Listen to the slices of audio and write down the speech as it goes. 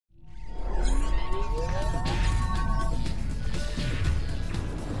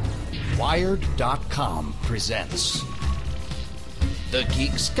Wired.com presents The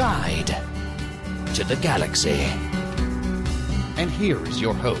Geek's Guide to the Galaxy. And here is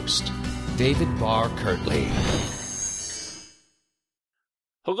your host, David Barr Kirtley.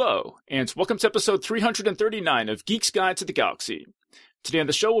 Hello, and welcome to episode 339 of Geek's Guide to the Galaxy. Today on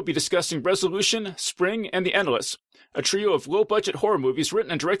the show, we'll be discussing Resolution, Spring, and The Endless, a trio of low-budget horror movies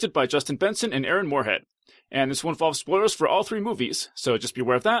written and directed by Justin Benson and Aaron Moorhead. And this will involve spoilers for all three movies, so just be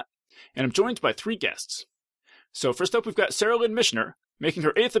aware of that. And I'm joined by three guests. So first up, we've got Sara Lynn Michener, making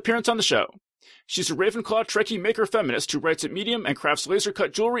her 8th appearance on the show. She's a Ravenclaw Trekkie maker feminist who writes at Medium and crafts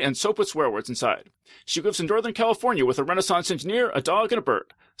laser-cut jewelry and soap with swear words inside. She lives in Northern California with a Renaissance engineer, a dog, and a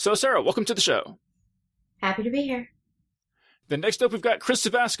bird. So Sara, welcome to the show. Happy to be here. Then next up, we've got Chris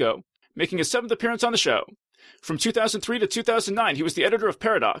Cevasco, making his 7th appearance on the show. From 2003 to 2009, he was the editor of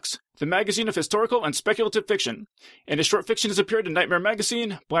Paradox, the magazine of historical and speculative fiction, and his short fiction has appeared in Nightmare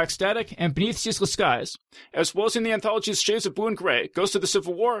Magazine, Black Static, and Beneath Ceaseless Skies, as well as in the anthologies Shades of Blue and Gray, Ghost of the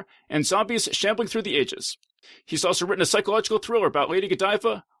Civil War, and Zombies Shambling Through the Ages. He's also written a psychological thriller about Lady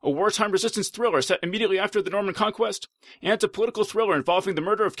Godiva, a wartime resistance thriller set immediately after the Norman Conquest, and a political thriller involving the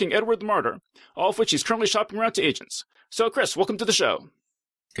murder of King Edward the Martyr, all of which he's currently shopping around to agents. So Chris, welcome to the show.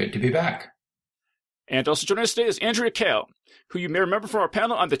 Good to be back. And also joining us today is Andrea Kail, who you may remember from our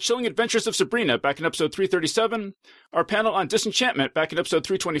panel on The Chilling Adventures of Sabrina back in episode 337, our panel on Disenchantment back in episode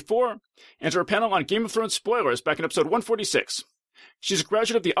 324, and our panel on Game of Thrones spoilers back in episode 146. She's a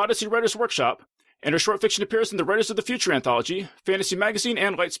graduate of the Odyssey Writers Workshop, and her short fiction appears in the Writers of the Future anthology, Fantasy Magazine,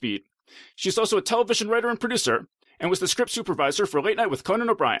 and Lightspeed. She's also a television writer and producer, and was the script supervisor for Late Night with Conan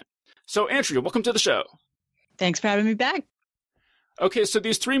O'Brien. So Andrea, welcome to the show. Thanks for having me back. Okay, so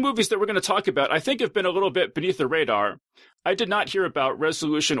these three movies that we're going to talk about, I think have been a little bit beneath the radar. I did not hear about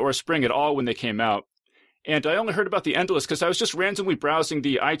Resolution or Spring at all when they came out. And I only heard about The Endless because I was just randomly browsing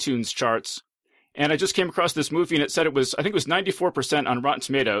the iTunes charts. And I just came across this movie and it said I think it was 94% on Rotten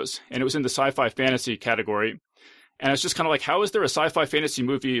Tomatoes. And it was in the sci-fi fantasy category. And I was just kind of like, how is there a sci-fi fantasy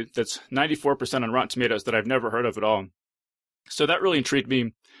movie that's 94% on Rotten Tomatoes that I've never heard of at all? So that really intrigued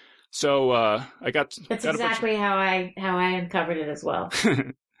me. So I got... That's exactly how I uncovered it as well.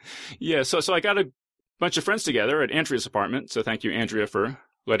 Yeah, so I got a bunch of friends together at Andrea's apartment. So thank you, Andrea, for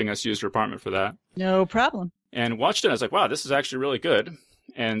letting us use your apartment for that. No problem. And watched it. I was like, wow, this is actually really good.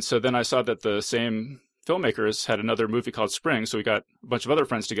 And so then I saw that the same filmmakers had another movie called Spring. So we got a bunch of other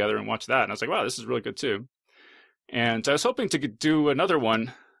friends together and watched that. And I was like, wow, this is really good too. And I was hoping to do another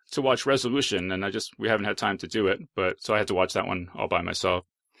one to watch Resolution. And we haven't had time to do it. But so I had to watch that one all by myself.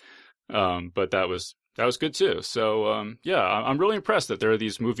 But that was good too. So, yeah, I'm really impressed that there are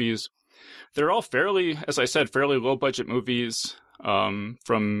these movies. They're all fairly, as I said, fairly low budget movies. These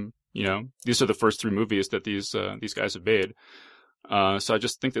are the first three movies that these guys have made. So I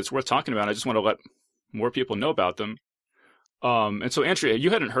just think that's worth talking about. I just want to let more people know about them. And so Andrea, had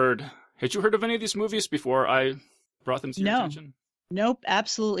you heard of any of these movies before I brought them to your attention? Nope,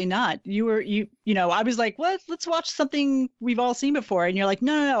 absolutely not. I was like, let's watch something we've all seen before. And you're like,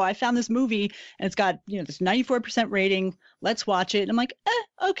 no, I found this movie and it's got, this 94% rating. Let's watch it. And I'm like,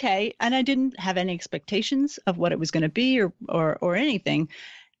 okay. And I didn't have any expectations of what it was going to be or anything.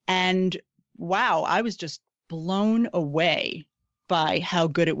 And wow, I was just blown away by how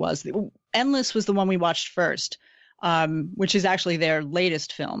good it was. Endless was the one we watched first, which is actually their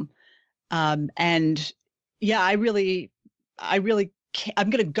latest film. And yeah, I'm going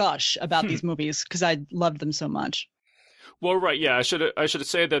to gush about these movies because I loved them so much. Well, right. Yeah. I should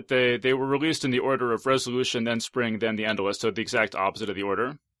say that they were released in the order of Resolution, then Spring, then The Endless. So the exact opposite of the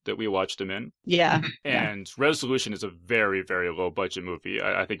order that we watched them in. Yeah. And Resolution is a very, very low budget movie.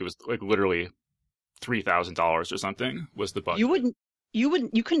 I think it was like literally $3,000 or something was the budget.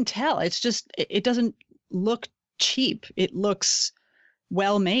 You couldn't tell. It's just, it doesn't look cheap. It looks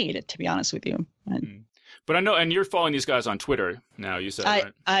well made, to be honest with you. But I know, and you're following these guys on Twitter now, you said,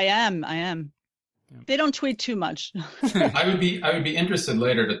 right? I am. Yeah. They don't tweet too much. I would be interested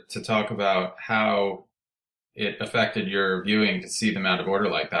later to talk about how it affected your viewing to see them out of order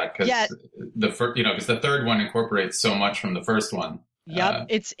like that. Because because the third one incorporates so much from the first one. Yep.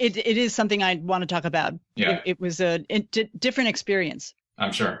 It is something I want to talk about. Yeah. It was a different experience.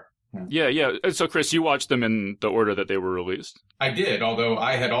 I'm sure. Yeah. So, Chris, you watched them in the order that they were released. I did, although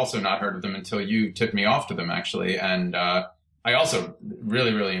I had also not heard of them until you tipped me off to them, actually. And I also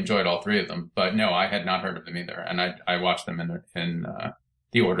really, really enjoyed all three of them. But no, I had not heard of them either. And I watched them in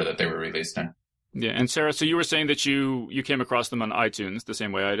the order that they were released in. Yeah. And Sara, so you were saying that you came across them on iTunes the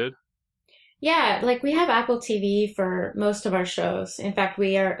same way I did? Yeah, like we have Apple TV for most of our shows. In fact,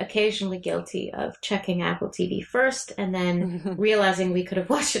 we are occasionally guilty of checking Apple TV first and then realizing we could have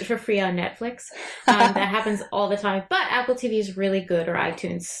watched it for free on Netflix. That happens all the time. But Apple TV is really good, or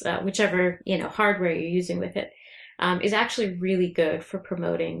iTunes, whichever, hardware you're using with it, is actually really good for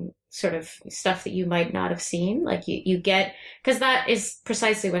promoting sort of stuff that you might not have seen. Like you get, because that is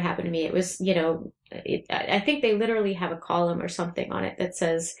precisely what happened to me. It was, I think they literally have a column or something on it that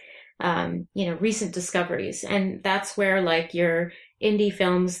says, recent discoveries. And that's where like your indie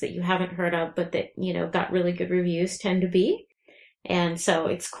films that you haven't heard of, but that, got really good reviews tend to be. And so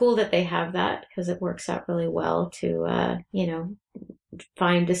it's cool that they have that because it works out really well to,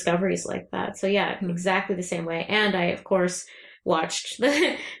 find discoveries like that. So yeah, exactly the same way. And I, of course, watched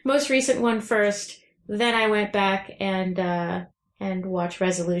the most recent one first. Then I went back and watched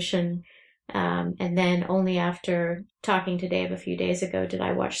Resolution. And then only after talking to Dave a few days ago did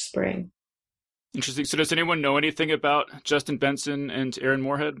I watch Spring. Interesting. So does anyone know anything about Justin Benson and Aaron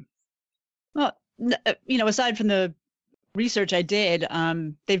Moorhead? Well, aside from the research I did,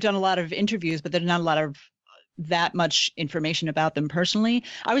 they've done a lot of interviews, but there's not a lot of that much information about them personally.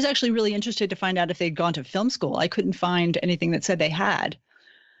 I was actually really interested to find out if they'd gone to film school. I couldn't find anything that said they had.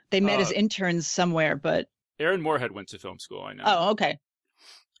 They met as interns somewhere, but... Aaron Moorhead went to film school, I know. Oh, okay.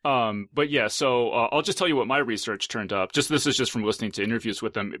 But yeah, so I'll just tell you what my research turned up. This is just from listening to interviews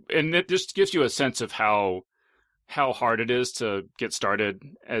with them. And it just gives you a sense of how hard it is to get started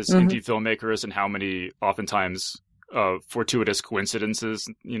as indie filmmakers and how many oftentimes fortuitous coincidences,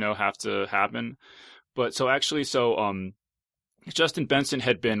 have to happen. But Justin Benson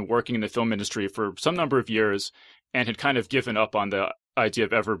had been working in the film industry for some number of years and had kind of given up on the idea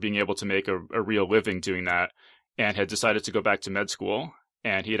of ever being able to make a real living doing that, and had decided to go back to med school.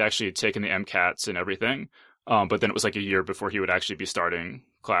 And he had actually taken the MCATs and everything. But then it was like a year before he would actually be starting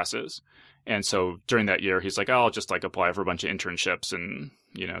classes. And so during that year, he's like, I'll just like apply for a bunch of internships and,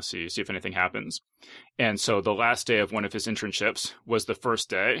 see if anything happens. And so the last day of one of his internships was the first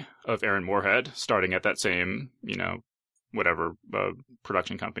day of Aaron Moorhead starting at that same, whatever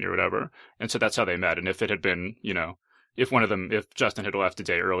production company or whatever. And so that's how they met. And if it had been, if Justin had left a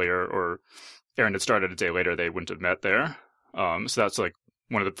day earlier or Aaron had started a day later, they wouldn't have met there. So that's like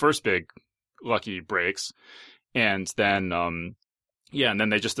one of the first big lucky breaks. And then, and then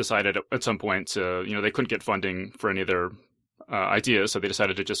they just decided at some point to, they couldn't get funding for any of their ideas. So they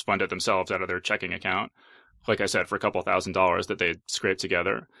decided to just fund it themselves out of their checking account. Like I said, for a couple $1,000s that they scraped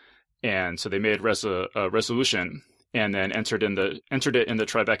together. And so they made Resolution and then entered it in the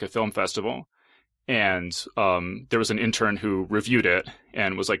Tribeca Film Festival. And there was an intern who reviewed it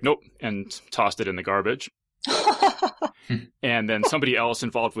and was like, nope, and tossed it in the garbage. And then somebody else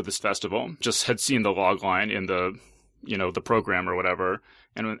involved with this festival just had seen the log line in the, the program or whatever,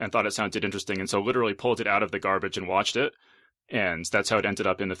 and thought it sounded interesting. And so literally pulled it out of the garbage and watched it. And that's how it ended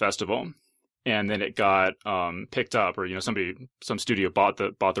up in the festival. And then it got picked up, or some studio bought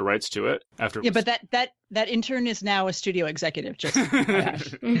the rights to it after. Yeah, but that intern is now a studio executive. Just yeah,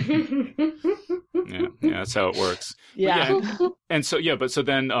 that's how it works. Yeah. And so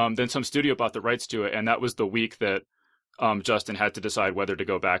then some studio bought the rights to it, and that was the week that Justin had to decide whether to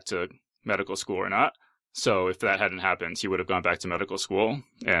go back to medical school or not. So if that hadn't happened, he would have gone back to medical school,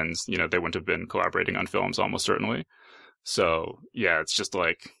 and they wouldn't have been collaborating on films almost certainly. So yeah, it's just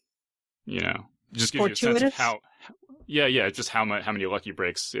like. Just gives you a sense of how, just how many lucky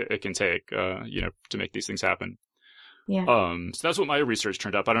breaks it can take, to make these things happen. Yeah. So that's what my research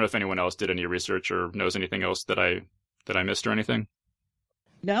turned up. I don't know if anyone else did any research or knows anything else that I missed or anything.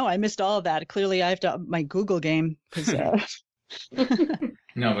 No, I missed all of that. Clearly, I have to up my Google game. No,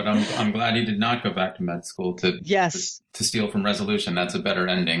 but I'm glad he did not go back to med school to steal from Resolution. That's a better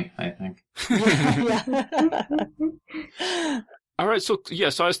ending, I think. All right, so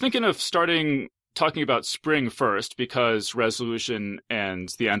I was thinking of talking about Spring first, because Resolution and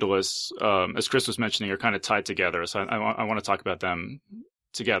The Endless, as Chris was mentioning, are kind of tied together. So I want to talk about them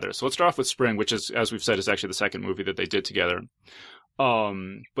together. So let's start off with Spring, which is, as we've said, is actually the second movie that they did together.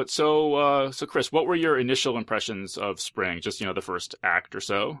 So Chris, what were your initial impressions of Spring? Just, the first act or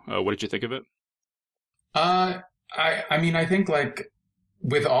so. What did you think of it? I think like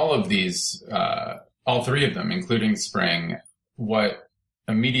with all of these, all three of them, including Spring, what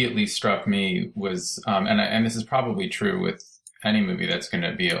immediately struck me was, and this is probably true with any movie that's going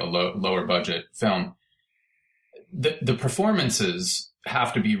to be a lower budget film, the performances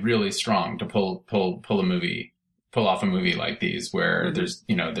have to be really strong to pull off a movie like these, where there's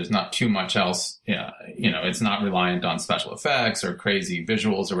not too much else, it's not reliant on special effects or crazy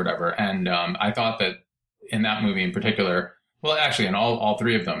visuals or whatever. And I thought that in that movie in particular, Well, actually, in all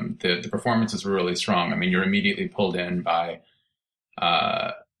three of them, the performances were really strong. I mean, you're immediately pulled in by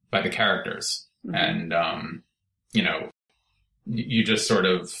the characters, and you know, you just sort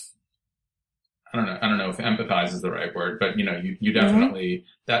of, I don't know if empathize is the right word, but you know, you definitely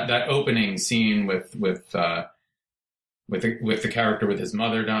that opening scene with the character with his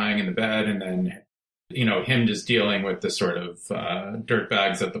mother dying in the bed, and then, you know, him just dealing with the sort of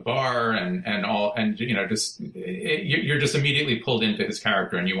dirtbags at the bar and all, and you know, you're just immediately pulled into his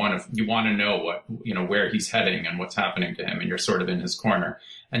character, and you want to know what, you know, where he's heading and what's happening to him, and you're sort of in his corner.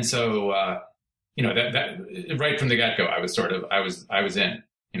 And so you know, that right from the get-go, I was in,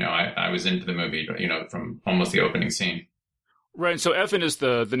 you know, I was into the movie, you know, from almost the opening scene. Right. So Evan is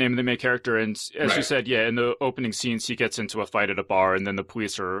the name of the main character. And as you said, in the opening scenes, he gets into a fight at a bar, and then the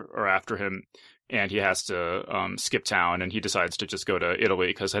police are after him, and he has to skip town, and he decides to just go to Italy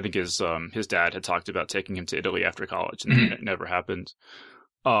because I think his dad had talked about taking him to Italy after college, and it never happened.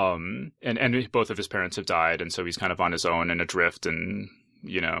 And both of his parents have died, and so he's kind of on his own and adrift, and,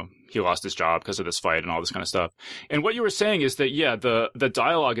 you know, he lost his job because of this fight and all this kind of stuff. And what you were saying is that, the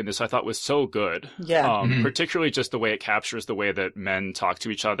dialogue in this I thought was so good. Yeah. Particularly just the way it captures the way that men talk to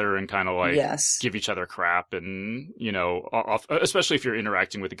each other and kind of like give each other crap, and, you know, especially if you're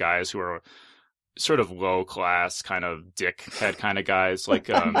interacting with guys who are sort of low class kind of dickhead kind of guys. Like,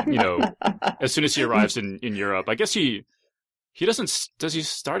 you know, as soon as he arrives in Europe, I guess he does he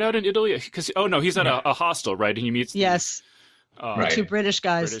start out in Italy? Because, he's at a hostel, right? And he meets two British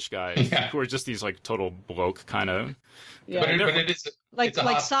guys who are just these like total bloke kind of. Yeah, but it is like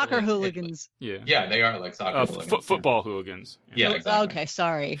soccer hooligans. Yeah, they are like soccer hooligans. Football hooligans. Yeah, exactly. Okay,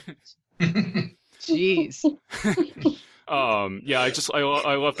 sorry. Jeez.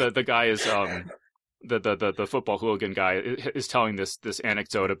 I love that the guy is the football hooligan guy is telling this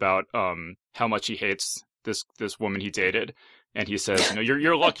anecdote about how much he hates this woman he dated. And he says, you know,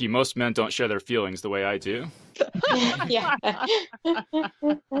 you're lucky. Most men don't share their feelings the way I do. Yeah.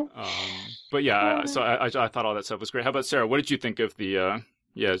 But yeah, so I thought all that stuff was great. How about Sarah? What did you think of the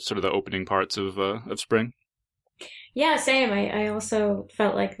sort of the opening parts of Spring? Yeah, same. I also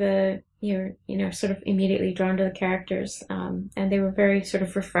felt like you're sort of immediately drawn to the characters, and they were very sort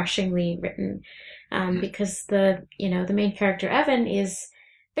of refreshingly written, because the main character Evan is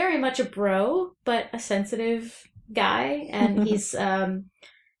very much a bro, but a sensitive guy, and he's in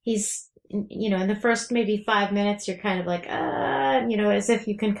the first maybe 5 minutes you're kind of like as if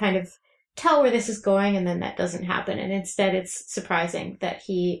you can kind of tell where this is going, and then that doesn't happen, and instead it's surprising that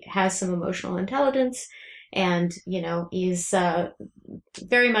he has some emotional intelligence, and is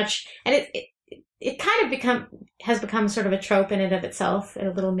very much, and it kind of has become sort of a trope in and of itself, a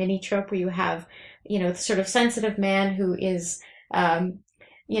little mini trope where you have the sort of sensitive man who is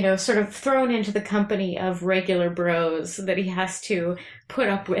sort of thrown into the company of regular bros that he has to put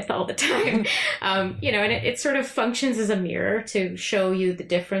up with all the time. And it sort of functions as a mirror to show you the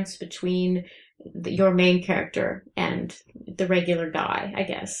difference between your main character and the regular guy, I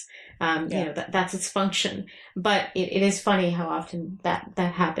guess. That's its function. But it is funny how often that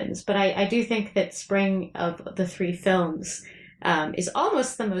happens. But I do think that Spring, of the three films, is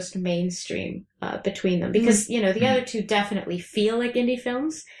almost the most mainstream between them, because the other two definitely feel like indie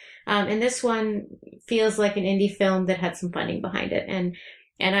films, and this one feels like an indie film that had some funding behind it, and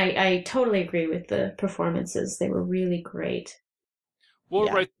I totally agree with the performances. They were really great. Well,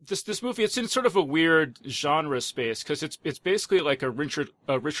 right, this movie, it's in sort of a weird genre space, because it's basically like a Richard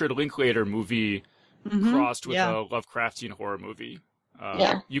Linklater movie crossed with a Lovecraftian horror movie.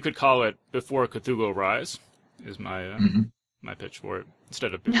 You could call it Before Cthulhu Rise, is my my pitch for it,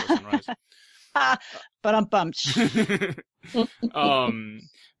 instead of Before Sunrise. But I'm bummed.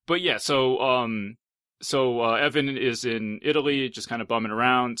 But yeah, so Evan is in Italy, just kind of bumming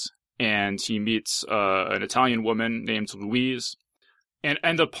around, and he meets an Italian woman named Louise.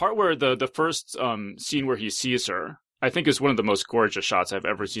 And the part where the first scene where he sees her, I think, is one of the most gorgeous shots I've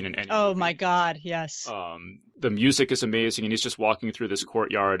ever seen in any movie. My God, yes. The music is amazing, and he's just walking through this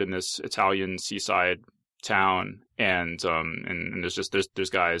courtyard in this Italian seaside town, and there's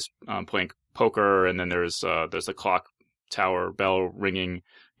guys playing poker, and then there's a clock tower bell ringing,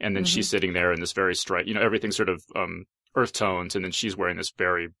 and then she's sitting there in this very everything's sort of earth tones, and then she's wearing this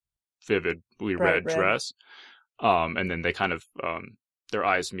very vividly red dress, and then they kind of their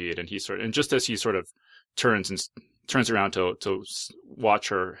eyes meet, and and just as he sort of turns around to watch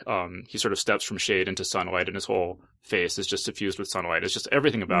her, he sort of steps from shade into sunlight, and his whole face is just suffused with sunlight. It's just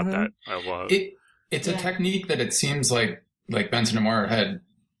everything about that I love. It's a technique that it seems like Benson and Moorhead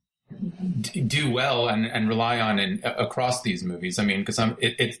do well and rely on across these movies. I mean, because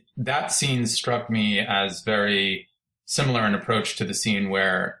that scene struck me as very similar in approach to the scene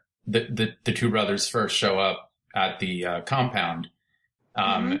where the two brothers first show up at the compound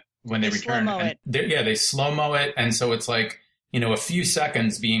when they return. Slow-mo it. They slow-mo it. And so it's like, a few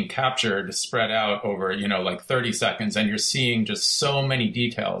seconds being captured spread out over, like 30 seconds. And you're seeing just so many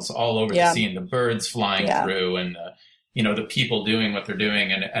details all over the scene, the birds flying through and, the people doing what they're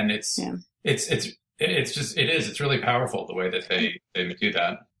doing. And it's really powerful the way that they do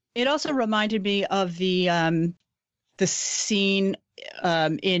that. It also reminded me of the scene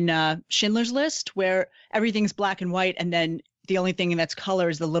in Schindler's List where everything's black and white, and then the only thing that's color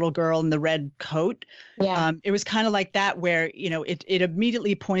is the little girl in the red coat. Yeah. It was kind of like that where, it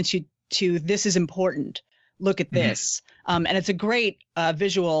immediately points you to, this is important. Look at this. And it's a great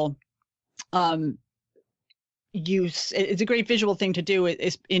visual use. It's a great visual thing to do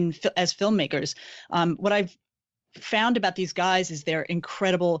as filmmakers. What I've found about these guys is they're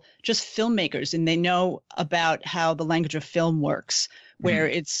incredible just filmmakers, and they know about how the language of film works, where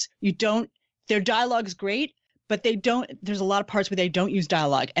their dialogue's great, but there's a lot of parts where they don't use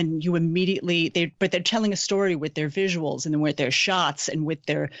dialogue, and you immediately, but they're telling a story with their visuals and with their shots and with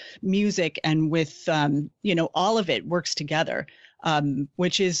their music and with, all of it works together,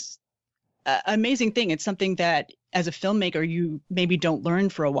 which is an amazing thing. It's something that as a filmmaker, you maybe don't learn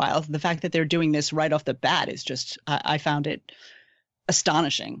for a while. The fact that they're doing this right off the bat is just, I found it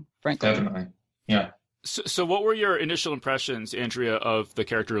astonishing, frankly. Definitely. Yeah. So what were your initial impressions, Andrea, of the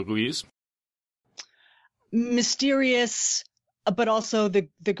character Louise? Mysterious, but also the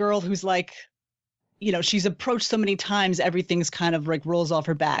girl who's like, she's approached so many times, everything's kind of like rolls off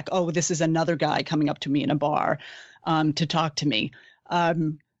her back. Oh, this is another guy coming up to me in a bar to talk to me.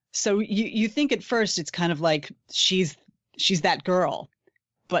 So you think at first it's kind of like she's that girl,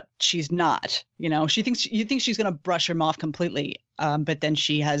 but she's not. You think she's going to brush him off completely, but then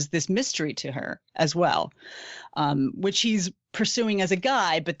she has this mystery to her as well, which he's pursuing as a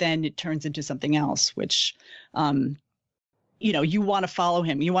guy, but then it turns into something else, which, you want to follow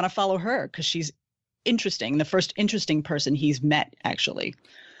him. You want to follow her because she's interesting. The first interesting person he's met, actually.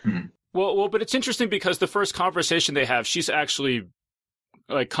 Mm-hmm. Well, but it's interesting because the first conversation they have, she's actually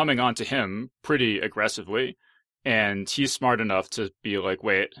like coming on to him pretty aggressively, and he's smart enough to be like,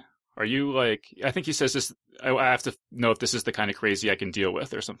 wait, are you like, I think he says this, I have to know if this is the kind of crazy I can deal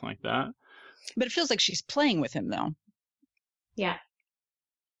with or something like that. But it feels like she's playing with him though. Yeah.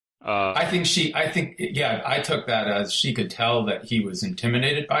 I took that as she could tell that he was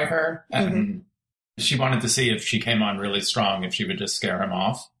intimidated by her, and she wanted to see if she came on really strong, if she would just scare him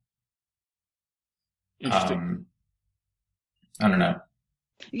off. Interesting. I don't know.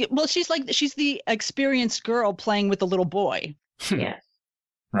 Well, she's the experienced girl playing with the little boy. Yeah.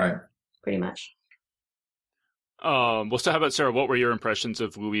 Right. Pretty much. So how about Sarah? What were your impressions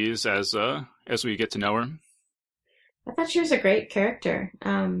of Louise as we get to know her? I thought she was a great character.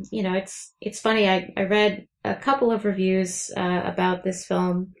 It's funny. I read a couple of reviews about this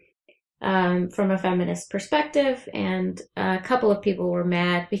film from a feminist perspective, and a couple of people were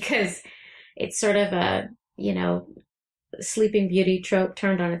mad because it's sort of a Sleeping Beauty trope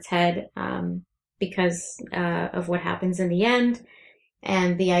turned on its head because of what happens in the end,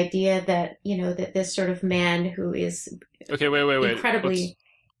 and the idea that that this sort of man who is okay, wait, incredibly.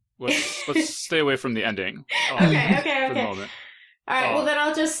 Let's stay away from the ending. Okay. For the moment. All right. Well, then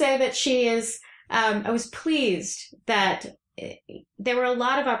I'll just say that she is. I was pleased that there were a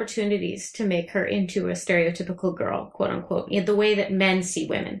lot of opportunities to make her into a stereotypical girl, quote unquote, the way that men see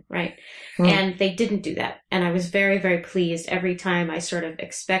women, right? And they didn't do that. And I was very, very pleased every time I sort of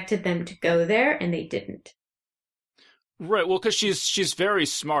expected them to go there, and they didn't. Right. Well, because she's very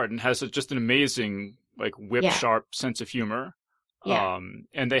smart and has just an amazing, like, whip-sharp sense of humor. Yeah.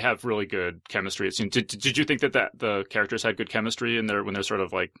 And they have really good chemistry. It seems. Did you think that the characters had good chemistry in there when they're sort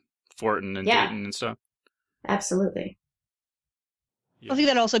of like flirting and dating and stuff? Absolutely. I think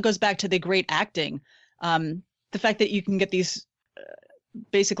that also goes back to the great acting. The fact that you can get these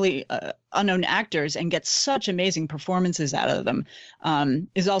basically unknown actors and get such amazing performances out of them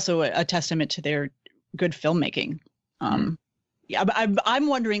is also a testament to their good filmmaking. I'm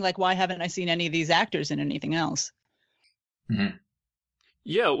wondering, like, why haven't I seen any of these actors in anything else? Mm-hmm.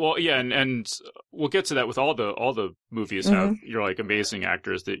 Yeah, well, yeah, and we'll get to that with all the movies have your like amazing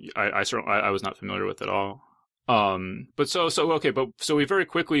actors that I was not familiar with at all. But so we very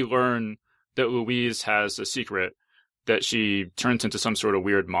quickly learn that Louise has a secret that she turns into some sort of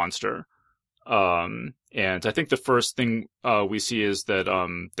weird monster. And I think the first thing we see is that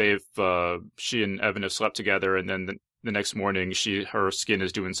she and Evan have slept together, and then the next morning her skin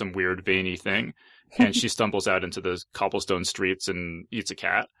is doing some weird veiny thing, and she stumbles out into the cobblestone streets and eats a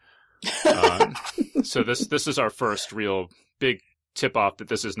cat. So this is our first real big tip-off that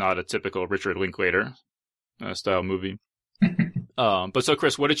this is not a typical Richard Linklater style movie. But so,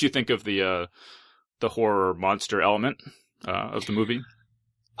 Chris, what did you think of the horror monster element of the movie?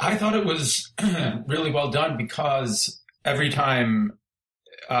 I thought it was really well done because every time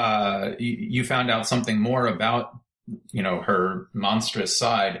you found out something more about, her monstrous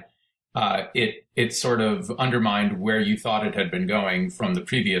side, it sort of undermined where you thought it had been going from the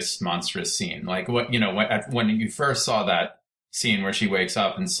previous monstrous scene. Like when you first saw that scene where she wakes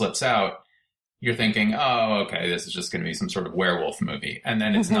up and slips out, you're thinking, oh, okay, this is just going to be some sort of werewolf movie. And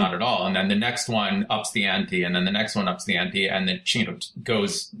then it's not at all. And then the next one ups the ante, and then the next one ups the ante, and then she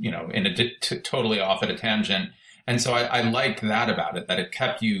goes, in a totally off at a tangent. And so I liked that about it, that it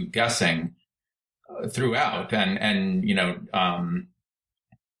kept you guessing throughout, and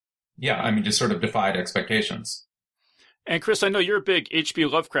just sort of defied expectations. And Chris, I know you're a big H.P.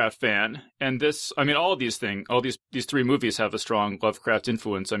 Lovecraft fan, and all these three movies have a strong Lovecraft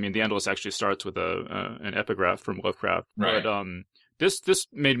influence. I mean, The Endless actually starts with an epigraph from Lovecraft. Right. But this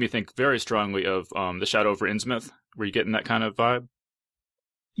made me think very strongly of The Shadow over Innsmouth. Were you getting that kind of vibe?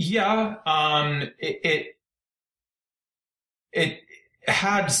 Yeah, it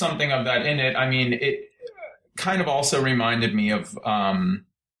had something of that in it. I mean, it kind of also reminded me of,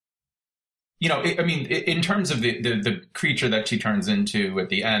 in terms of the creature that she turns into at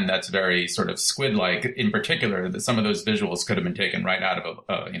the end, that's very sort of squid-like. In particular, that some of those visuals could have been taken right out of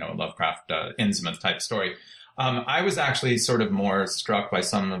a Lovecraft Innsmouth type story. I was actually sort of more struck by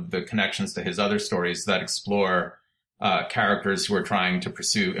some of the connections to his other stories that explore characters who are trying to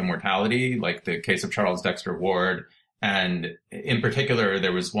pursue immortality, like the case of Charles Dexter Ward. And in particular,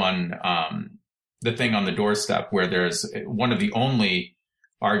 there was one, The Thing on the Doorstep, where there's one of the only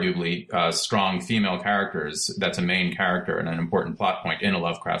arguably strong female characters that's a main character and an important plot point in a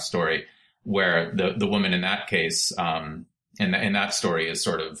Lovecraft story, where the woman in that case, in that story, is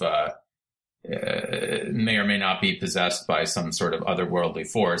sort of may or may not be possessed by some sort of otherworldly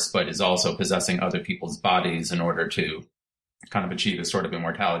force, but is also possessing other people's bodies in order to kind of achieve a sort of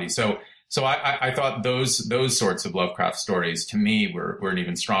immortality. So I thought those sorts of Lovecraft stories, to me, were an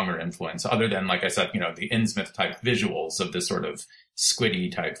even stronger influence, other than, like I said, the Innsmouth type visuals of this sort of squiddy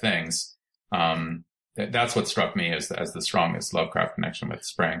type things. That's what struck me as the strongest Lovecraft connection with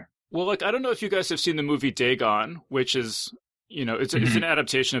Spring. Well, I don't know if you guys have seen the movie Dagon, which is, it's an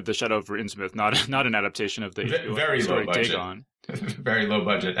adaptation of The Shadow over Innsmouth, not an adaptation of the very story low budget. Dagon. Very low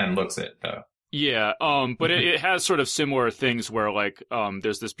budget, and looks it though. Yeah, but it has sort of similar things where,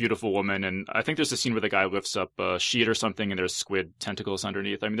 there's this beautiful woman, and I think there's a scene where the guy lifts up a sheet or something, and there's squid tentacles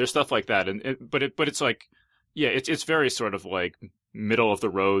underneath. I mean, there's stuff like that, but it's it's very sort of middle of the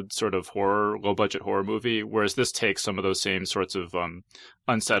road sort of horror, low budget horror movie, whereas this takes some of those same sorts of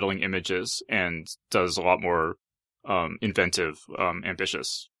unsettling images and does a lot more inventive,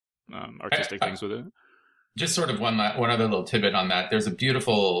 ambitious, artistic things with it. Just sort of one other little tidbit on that. There's a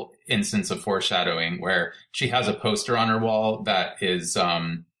beautiful instance of foreshadowing where she has a poster on her wall that is,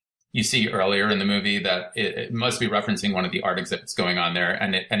 you see earlier in the movie, that it must be referencing one of the art exhibits going on there.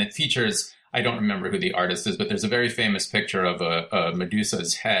 And it features, I don't remember who the artist is, but there's a very famous picture of a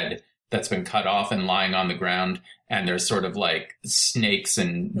Medusa's head that's been cut off and lying on the ground. And there's sort of snakes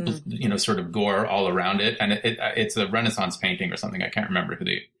and, sort of gore all around it. And it's a Renaissance painting or something. I can't remember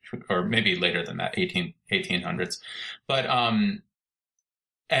or maybe later than that, 1800s. But,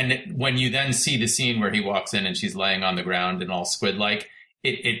 and when you then see the scene where he walks in and she's laying on the ground and all squid-like,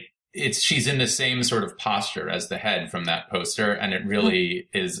 she's in the same sort of posture as the head from that poster. And it really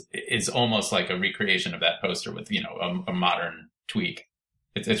is almost like a recreation of that poster with, a modern tweak.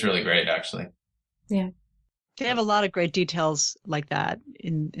 It's really great, actually. Yeah. They have a lot of great details like that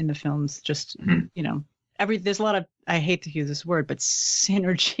in the films. Just, there's a lot of, I hate to use this word, but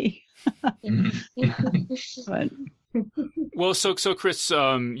synergy. But. Well, so Chris,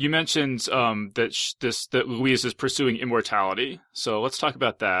 you mentioned that Louise is pursuing immortality. So let's talk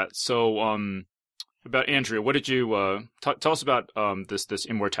about that. So, about Andrea, what did you tell us about this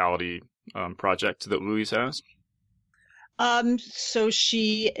immortality project that Louise has? So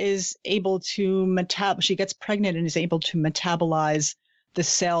she is able to she gets pregnant and is able to metabolize the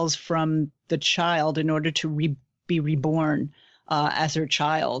cells from the child in order to be reborn as her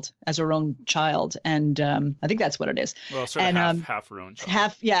own child. And I think that's what it is. Well, sort of half her own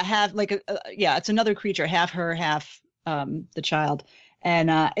child. It's another creature, half her, half the child. And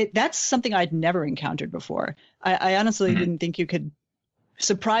that's something I'd never encountered before. I honestly didn't think you could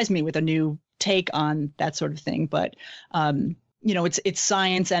surprise me with a new take on that sort of thing, but it's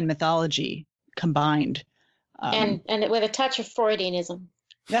science and mythology combined, and with a touch of Freudianism.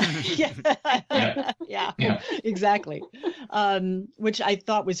 Yeah, exactly. Which I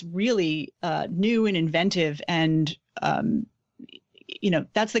thought was really new and inventive, and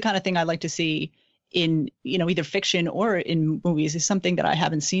that's the kind of thing I like to see in either fiction or in movies, is something that I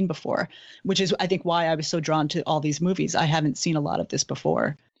haven't seen before, which is I think why I was so drawn to all these movies. I haven't seen a lot of this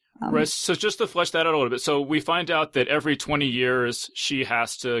before. Right. So just to flesh that out a little bit. So we find out that every 20 years she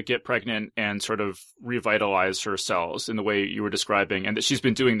has to get pregnant and sort of revitalize her cells in the way you were describing, and that she's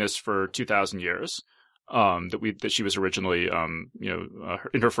been doing this for 2,000 years. That she was originally,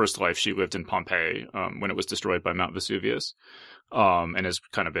 in her first life, she lived in Pompeii when it was destroyed by Mount Vesuvius, and has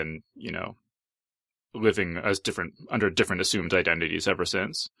kind of been, living as under different assumed identities ever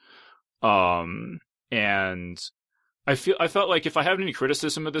since. And I felt like if I have any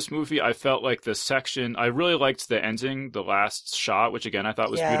criticism of this movie, I felt like the section, I really liked the ending, the last shot, which again I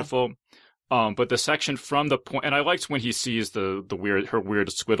thought was beautiful. But the section from the point, and I liked when he sees her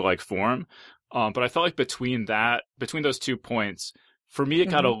weird squid-like form. But I felt like between those 2 points, for me, it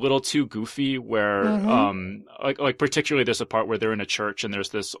got a little too goofy. Where, like particularly there's a part where they're in a church and there's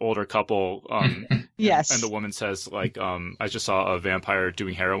this older couple. Yes. And the woman says, like, I just saw a vampire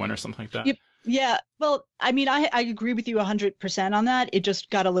doing heroin or something like that. Yep. Yeah, well, I mean, I agree with you 100% on that. It just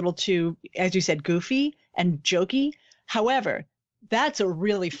got a little too, as you said, goofy and jokey. However, that's a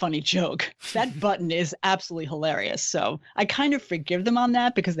really funny joke. That button is absolutely hilarious. So I kind of forgive them on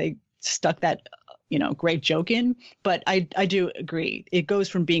that because they stuck that, great joke in. But I do agree. It goes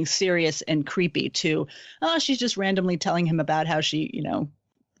from being serious and creepy to, she's just randomly telling him about how she,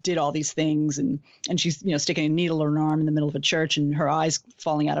 did all these things, and she's, sticking a needle in her arm in the middle of a church and her eyes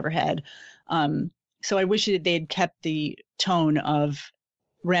falling out of her head. So I wish they'd kept the tone of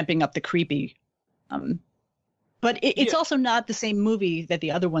ramping up the creepy. But it's also not the same movie that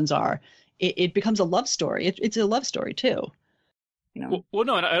the other ones are. It becomes a love story. It's a love story too. Well,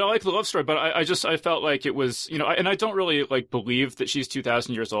 no, and I like the love story, but I felt like it was, and I don't really believe that she's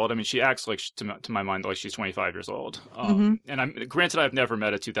 2,000 years old. I mean, she acts like, to my mind, like she's 25 years old. And granted, I've never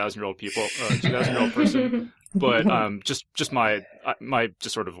met a 2,000-year-old person, but just my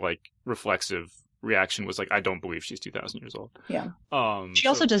just sort of reflexive reaction was like, I don't believe she's 2,000 years old. Yeah. She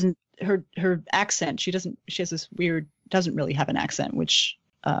also doesn't, her accent, she has this weird, doesn't really have an accent, which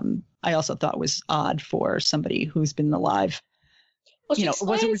I also thought was odd for somebody who's been alive. Well, she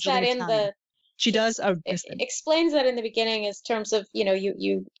explains that in the. She does. Explains that in the beginning, as terms of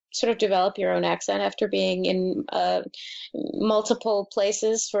you sort of develop your own accent after being in multiple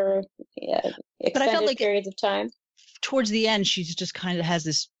places for extended periods of time. Towards the end, she just kind of has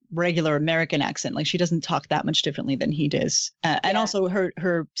this regular American accent. Like she doesn't talk that much differently than he does, and also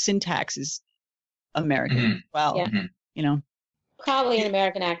her syntax is American. Well, probably an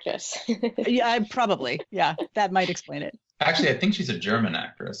American actress. Probably. Yeah, that might explain it. Actually, I think she's a German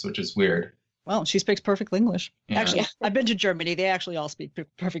actress, which is weird. Well, she speaks perfect English. Yeah. Actually, I've been to Germany. They actually all speak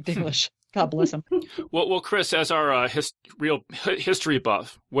perfect English. God bless them. Well, Chris, as our real history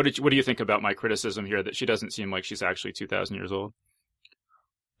buff, what do you think about my criticism here that she doesn't seem like she's actually 2,000 years old?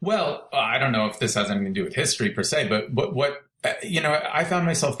 Well, I don't know if this has anything to do with history per se, but what I found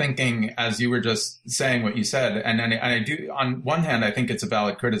myself thinking as you were just saying what you said, and I do. On one hand, I think it's a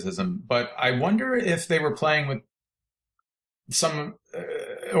valid criticism, but I wonder if they were playing with some,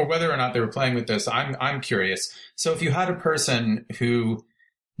 or whether or not they were playing with this. I'm curious. So if you had a person who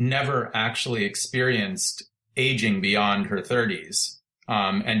never actually experienced aging beyond her 30s,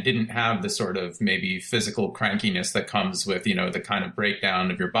 and didn't have the sort of maybe physical crankiness that comes with, the kind of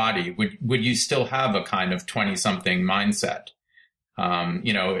breakdown of your body, would you still have a kind of 20-something mindset?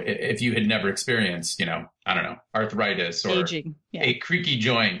 If you had never experienced, I don't know, arthritis or aging, creaky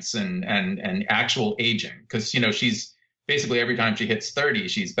joints and actual aging, because, she's basically every time she hits 30,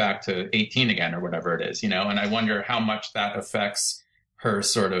 she's back to 18 again or whatever it is, and I wonder how much that affects her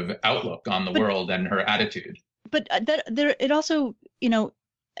sort of outlook on the world and her attitude. But it also,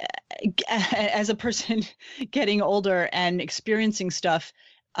 as a person getting older and experiencing stuff,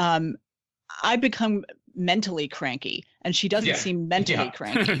 I become mentally cranky, and she doesn't seem mentally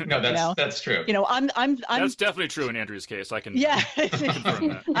cranky. No, that's true. I'm that's definitely true in Andrew's case. I can confirm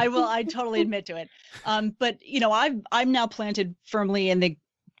that. I totally admit to it. But I'm now planted firmly in the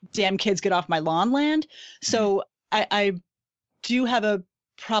damn kids get off my lawn land. So I do have a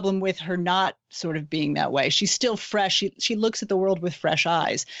problem with her not sort of being that way. She's still fresh. She looks at the world with fresh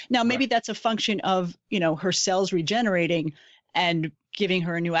eyes. Now, maybe that's a function of, her cells regenerating and giving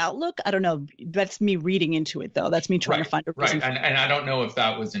her a new outlook. I don't know. That's me reading into it, though. That's me trying to find a reason. Right. And I don't know if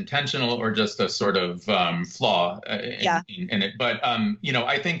that was intentional or just a sort of flaw in it. But,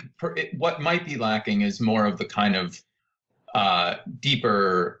 I think what might be lacking is more of the kind of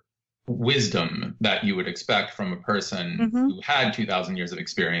deeper wisdom that you would expect from a person who had 2,000 years of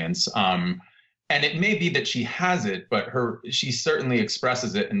experience. And it may be that she has it, but she certainly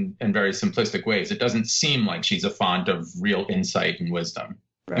expresses it in very simplistic ways. It doesn't seem like she's a font of real insight and wisdom.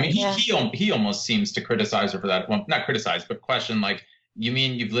 Right. I mean, he almost seems to criticize her for that. Well, not criticize, but question, like, you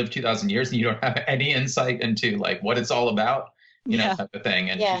mean you've lived 2,000 years and you don't have any insight into like what it's all about, you know, type of thing.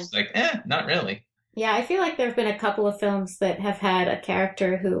 And she's like, not really. Yeah, I feel like there have been a couple of films that have had a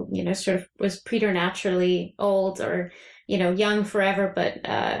character who, you know, sort of was preternaturally old or, you know, young forever, but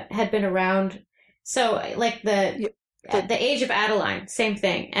had been around. So like the Age of Adeline, same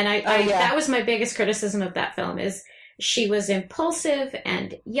thing. And that was my biggest criticism of that film is she was impulsive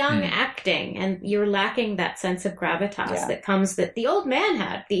and young acting, and you're lacking that sense of gravitas that comes that the old man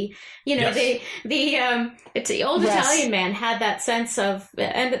had. The old Italian man had that sense of,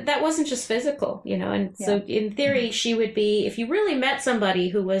 and that wasn't just physical, you know. And so in theory, she would be, if you really met somebody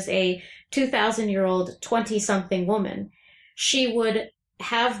who was a 2,000-year-old 20-something woman, she would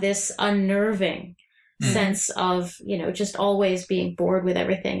have this unnerving sense of, you know, just always being bored with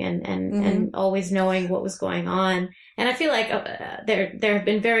everything and always knowing what was going on. And I feel like there have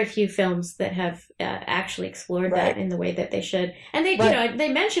been very few films that have actually explored that in the way that they should. And they, you know, they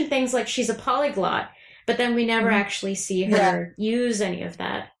mention things like she's a polyglot, but then we never actually see her use any of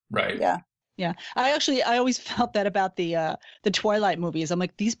that. Right. Yeah. Yeah, I always felt that about the Twilight movies. I'm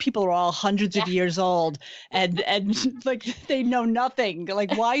like, these people are all hundreds of years old, and like they know nothing.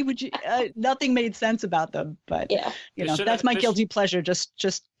 Like, why would you? Nothing made sense about them. But you know, that's my guilty pleasure.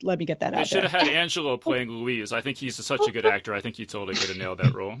 Just let me get that out there. They should have had Angelo playing Louise. I think he's such a good actor. I think he totally could have nailed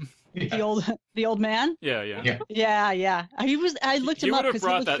that role. The old man. Yeah. He was. I looked him up because he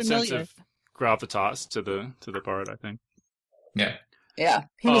brought was that familiar. sense of gravitas to the part. I think. Yeah. Yeah,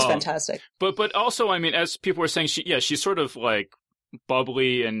 he was fantastic. But also, I mean, as people were saying, she's sort of like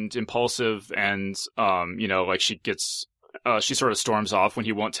bubbly and impulsive, and you know, like she sort of storms off when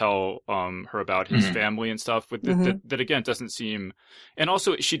he won't tell her about his family and stuff. That again doesn't seem, and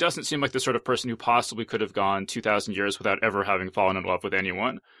also she doesn't seem like the sort of person who possibly could have gone 2,000 years without ever having fallen in love with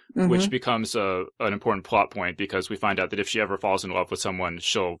anyone, which becomes an important plot point because we find out that if she ever falls in love with someone,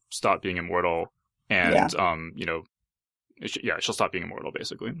 she'll stop being immortal, and you know. She'll stop being immortal,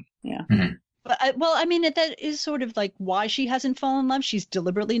 basically. Yeah. But I mean, that is sort of like why she hasn't fallen in love. She's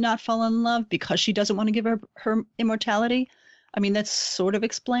deliberately not fallen in love because she doesn't want to give her immortality. I mean, that's sort of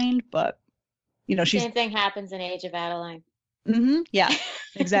explained, but, you know, same thing happens in Age of Adeline. Yeah,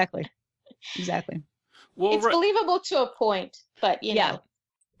 exactly. Exactly. Well, it's believable to a point, but, you know.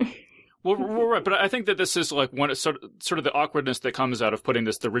 Well, right, but I think that this is like one sort of the awkwardness that comes out of putting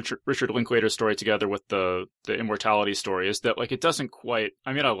the Richard Linklater story together with the immortality story is that like it doesn't quite.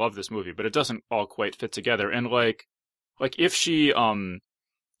 I mean, I love this movie, but it doesn't all quite fit together. And like if she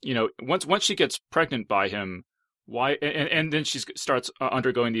you know, once she gets pregnant by him, why and then she starts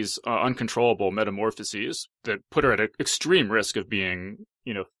undergoing these uncontrollable metamorphoses that put her at an extreme risk of being,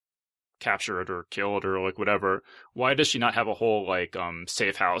 you know, captured or killed or like whatever. Why does she not have a whole like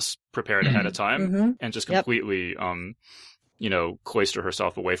safe house prepared ahead of time and just completely you know, cloister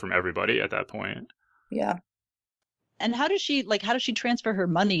herself away from everybody at that point? Yeah. And how does she transfer her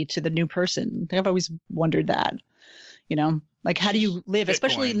money to the new person? I've always wondered that. You know, like how do you live, Bitcoin.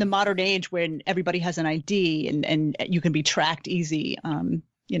 Especially in the modern age when everybody has an ID and you can be tracked easy.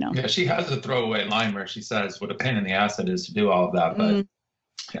 You know. Yeah, she has a throwaway line where she says what a pain in the ass it is to do all of that, but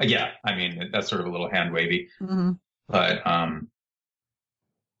yeah, I mean, that's sort of a little hand wavy, but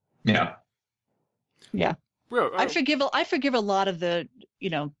yeah. I forgive a lot of the, you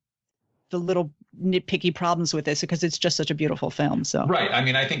know, the little nitpicky problems with this because it's just such a beautiful film. So right, I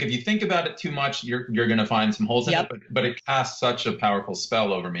mean, I think if you think about it too much, you're going to find some holes in it, but it casts such a powerful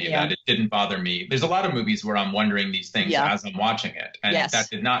spell over me that it didn't bother me. There's a lot of movies where I'm wondering these things as I'm watching it, and that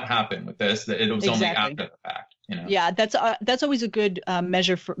did not happen with this. It was only after the fact. You know? Yeah, that's always a good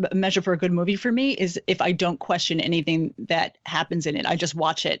measure for a good movie for me is if I don't question anything that happens in it. I just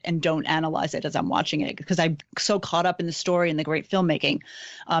watch it and don't analyze it as I'm watching it because I'm so caught up in the story and the great filmmaking.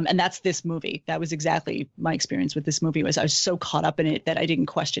 And that's this movie. That was exactly my experience with this movie. I was so caught up in it that I didn't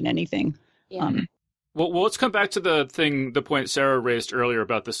question anything. Yeah. Well, let's come back to the point Sarah raised earlier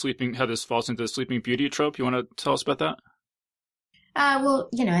about how this falls into the Sleeping Beauty trope. You want to tell us about that? Well,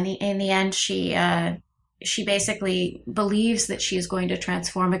 you know, in the end, she basically believes that she is going to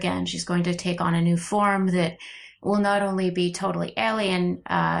transform again. She's going to take on a new form that will not only be totally alien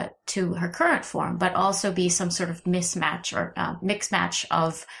to her current form, but also be some sort of mismatch or mixed match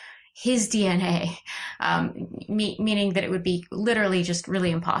of his DNA, meaning that it would be literally just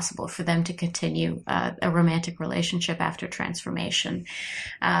really impossible for them to continue a romantic relationship after transformation.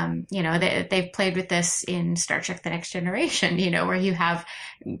 They've played with this in Star Trek: The Next Generation, where you have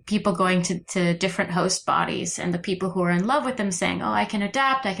people going to different host bodies and the people who are in love with them saying, oh, I can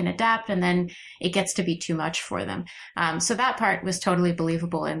adapt. And then it gets to be too much for them. So that part was totally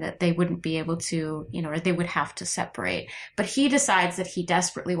believable, in that they wouldn't be able to, or they would have to separate. But he decides that he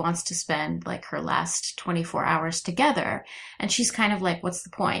desperately wants to spend like her last 24 hours together. And she's kind of like, what's the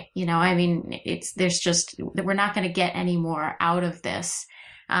point? We're not going to get any more out of this.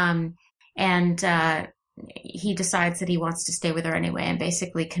 He decides that he wants to stay with her anyway, and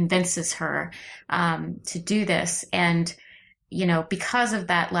basically convinces her to do this. And, because of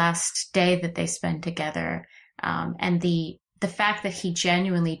that last day that they spend together, and the fact that he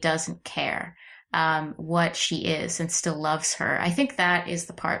genuinely doesn't care what she is and still loves her, I think that is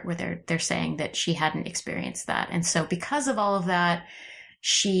the part where they're saying that she hadn't experienced that. And so because of all of that,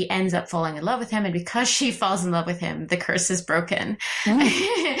 she ends up falling in love with him. And because she falls in love with him, the curse is broken. And,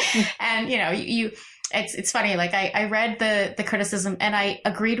 it's funny, like I read the criticism and I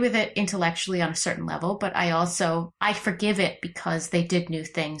agreed with it intellectually on a certain level, but I forgive it because they did new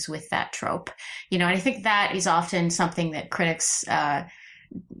things with that trope, and I think that is often something that critics,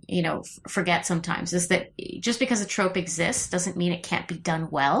 forget sometimes, is that just because a trope exists doesn't mean it can't be done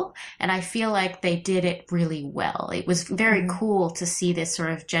well. And I feel like they did it really well. It was very cool to see this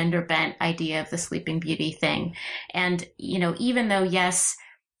sort of gender bent idea of the Sleeping Beauty thing. And, even though, yes,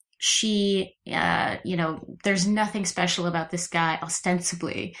 she, there's nothing special about this guy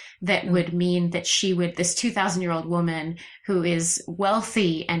ostensibly that would mean that this 2,000-year-old woman who is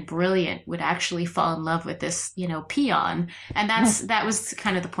wealthy and brilliant would actually fall in love with this, peon. And that was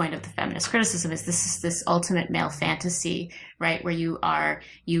kind of the point of the feminist criticism, is this ultimate male fantasy, right? Where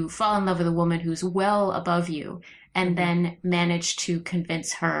you fall in love with a woman who's well above you, and then manage to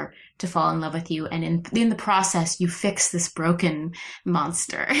convince her to fall in love with you. And in the process, you fix this broken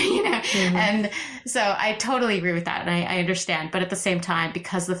monster, And so I totally agree with that. And I understand. But at the same time,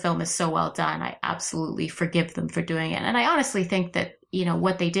 because the film is so well done, I absolutely forgive them for doing it. And I honestly think that,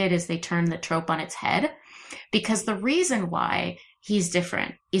 what they did is they turned the trope on its head, because the reason why he's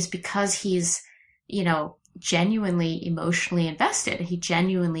different is because he's, genuinely emotionally invested. He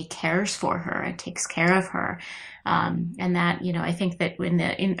genuinely cares for her and takes care of her. And that, I think that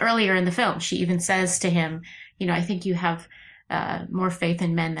earlier in the film, she even says to him, I think you have more faith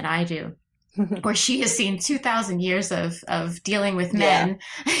in men than I do. Or she has seen 2,000 years of dealing with men.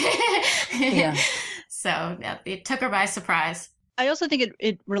 Yeah. So it took her by surprise. I also think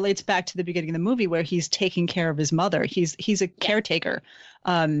it relates back to the beginning of the movie, where he's taking care of his mother. He's a caretaker,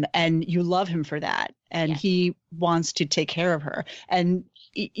 and you love him for that. And he wants to take care of her. And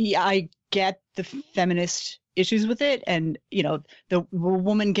I get the feminist issues with it, and the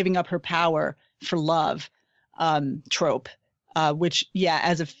woman giving up her power for love trope, which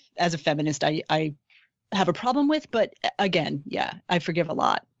as a feminist I have a problem with. But again, I forgive a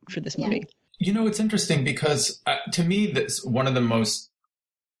lot for this movie. It's interesting because to me, that's one of the most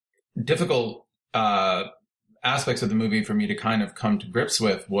difficult aspects of the movie for me to kind of come to grips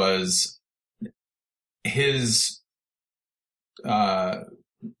with was his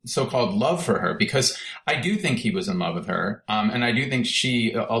so-called love for her, because I do think he was in love with her, and I do think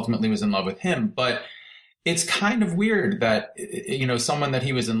she ultimately was in love with him. But it's kind of weird that, someone that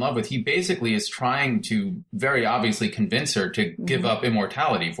he was in love with, he basically is trying to very obviously convince her to give up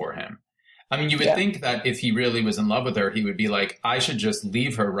immortality for him. I mean, you would think that if he really was in love with her, he would be like, I should just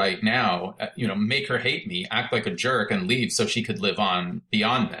leave her right now, make her hate me, act like a jerk and leave so she could live on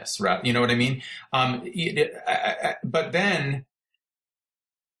beyond this, right? You know what I mean? But then,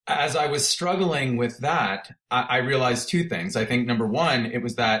 as I was struggling with that, I realized two things. I think, number one, it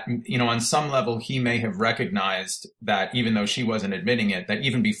was that, on some level, he may have recognized that even though she wasn't admitting it, that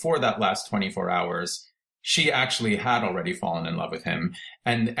even before that last 24 hours, she actually had already fallen in love with him.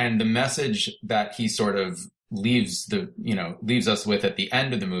 And the message that he sort of leaves us with at the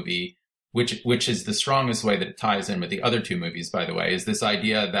end of the movie, which is the strongest way that it ties in with the other two movies, by the way, is this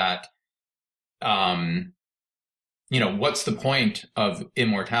idea that, what's the point of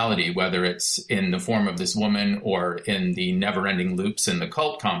immortality, whether it's in the form of this woman or in the never-ending loops in the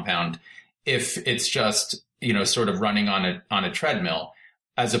cult compound, if it's just, sort of running on a treadmill,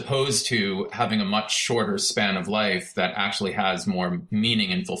 as opposed to having a much shorter span of life that actually has more meaning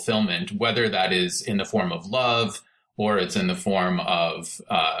and fulfillment, whether that is in the form of love or it's in the form of,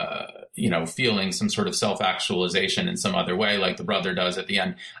 feeling some sort of self-actualization in some other way, like the brother does at the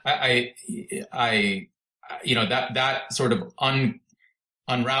end. That sort of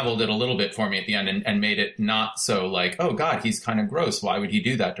unraveled it a little bit for me at the end and made it not so like, oh God, he's kind of gross. Why would he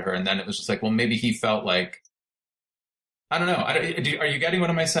do that to her? And then it was just like, well, maybe he felt like, I don't know. Are you getting what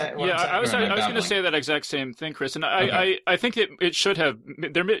am I saying? I was going to say that exact same thing, Chris. And I think it should have,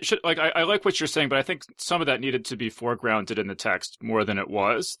 I like what you're saying, but I think some of that needed to be foregrounded in the text more than it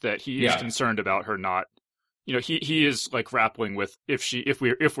was, that he is concerned about her not, he is like grappling with if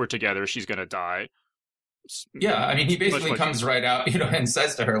we're together, she's going to die. Yeah, I mean, he basically comes right out, and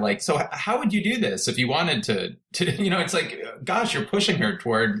says to her, like, so how would you do this if you wanted to, it's like, gosh, you're pushing her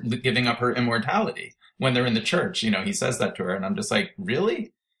toward giving up her immortality when they're in the church. He says that to her, and I'm just like,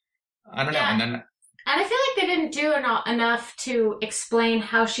 really? I don't know. And I feel like they didn't do enough to explain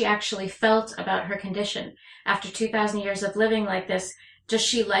how she actually felt about her condition. After 2,000 years of living like this, does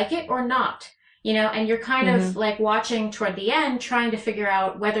she like it or not? And you're kind of like watching toward the end, trying to figure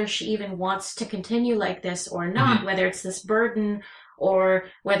out whether she even wants to continue like this or not, whether it's this burden or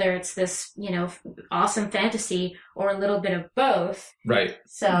whether it's this, awesome fantasy or a little bit of both. Right.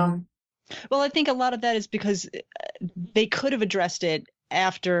 So. Well, I think a lot of that is because they could have addressed it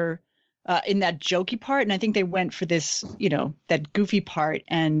after in that jokey part. And I think they went for this, that goofy part,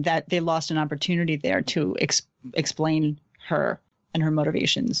 and that they lost an opportunity there to explain her and her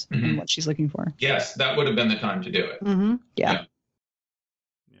motivations and what she's looking for. Yes, that would have been the time to do it. Yeah.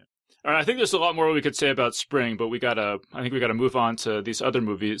 All right, I think there's a lot more we could say about Spring, but I think we gotta move on to these other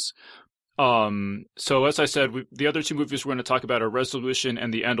movies. So as I said, the other two movies we're going to talk about are Resolution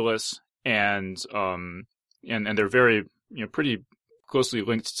and The Endless, and they're very, pretty closely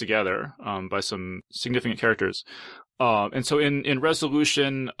linked together by some significant characters. And so in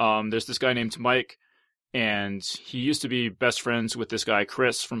Resolution, there's this guy named Mike, and he used to be best friends with this guy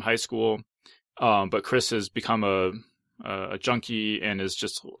Chris from high school, but Chris has become a junkie and is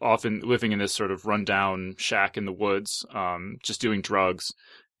just often living in this sort of rundown shack in the woods, just doing drugs.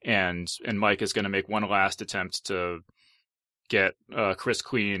 And Mike is going to make one last attempt to get Chris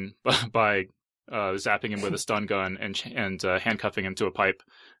clean by zapping him with a stun gun and handcuffing him to a pipe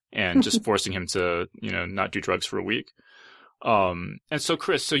and just forcing him to not do drugs for a week. And so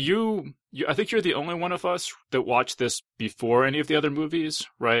Chris, you I think you're the only one of us that watched this before any of the other movies,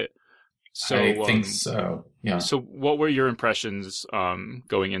 right? So I think so. Yeah. So what were your impressions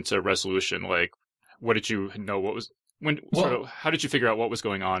going into Resolution? Like, what did you know? What was how did you figure out what was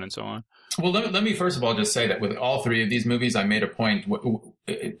going on and so on? Well, let me first of all just say that with all three of these movies, I made a point. You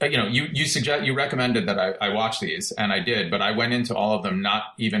recommended that I watch these, and I did, but I went into all of them not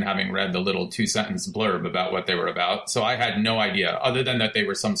even having read the little 2-sentence blurb about what they were about. So I had no idea, other than that they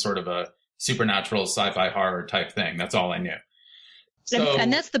were some sort of a supernatural sci-fi horror type thing. That's all I knew. So,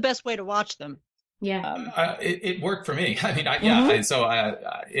 and that's the best way to watch them. Yeah. It worked for me. I mean,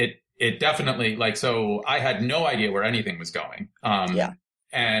 it definitely, like, so I had no idea where anything was going.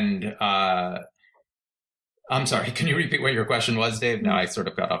 And I'm sorry, can you repeat what your question was, Dave? No, I sort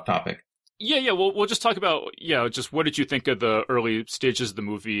of got off topic. Yeah. We'll just talk about, just what did you think of the early stages of the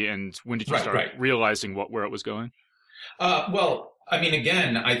movie, and when did you start realizing where it was going? Well, I mean,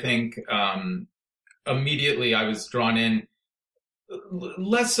 again, I think immediately I was drawn in,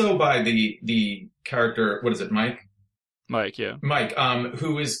 less so by the character, what is it, Mike? Mike, yeah. Mike,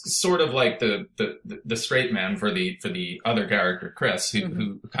 who is sort of like the straight man for the other character, Chris,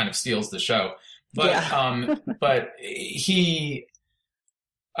 who kind of steals the show. But but he,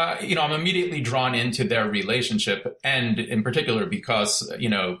 I'm immediately drawn into their relationship, and in particular because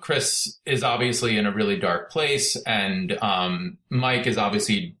Chris is obviously in a really dark place, and Mike is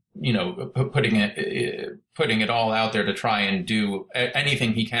obviously putting it all out there to try and do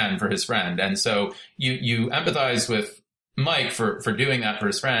anything he can for his friend, and so you empathize with Mike for doing that for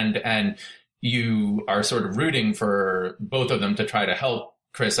his friend, and you are sort of rooting for both of them to try to help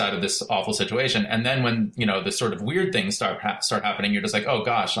Chris out of this awful situation. And then when the sort of weird things start happening, you're just like, oh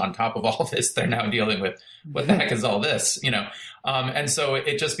gosh, on top of all this, they're now dealing with what the heck is all this, and so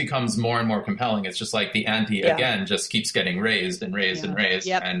it just becomes more and more compelling. It's just like the ante again just keeps getting raised and raised and raised,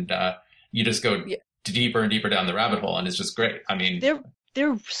 and you just go deeper and deeper down the rabbit hole, and it's just great. I mean,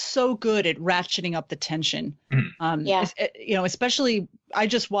 they're so good at ratcheting up the tension. Especially I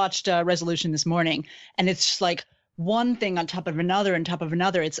just watched Resolution this morning, and it's just like one thing on top of another and top of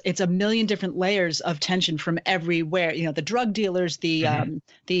another. It's a million different layers of tension from everywhere. The drug dealers, the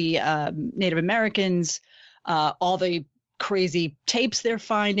Native Americans, all the crazy tapes they're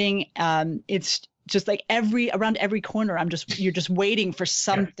finding. It's just like around every corner, you're just waiting for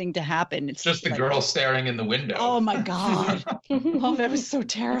something to happen. It's just the girl staring in the window. Oh my God. Oh, that was so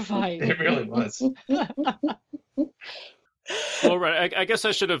terrifying. It really was. Well, right. I guess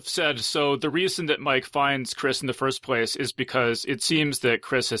I should have said, so the reason that Mike finds Chris in the first place is because it seems that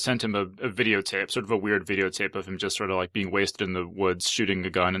Chris has sent him a videotape, sort of a weird videotape of him just sort of like being wasted in the woods, shooting a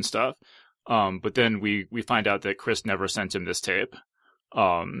gun and stuff. But then we find out that Chris never sent him this tape.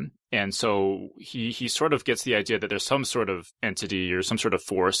 And so he sort of gets the idea that there's some sort of entity or some sort of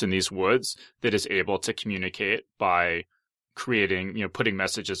force in these woods that is able to communicate by creating, putting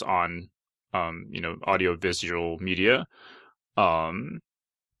messages on, audio visual media. So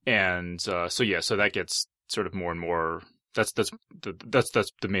that gets sort of more and more, that's the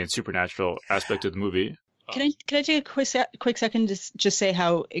main supernatural aspect of the movie. Can I take a quick second to just say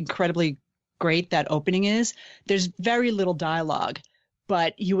how incredibly great that opening is? There's very little dialogue,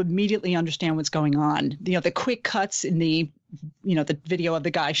 but you immediately understand what's going on. The quick cuts in the video of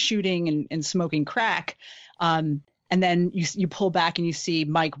the guy shooting and smoking crack. And then you pull back and you see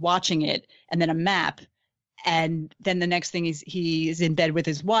Mike watching it, and then a map. And then the next thing is he is in bed with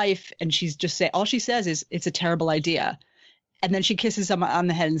his wife, and all she says is, "It's a terrible idea." And then she kisses him on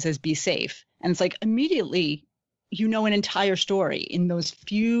the head and says, "Be safe." And it's like immediately, an entire story in those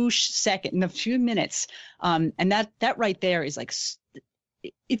few seconds, in the few minutes. And that right there is like,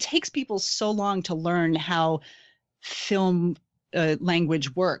 it takes people so long to learn how film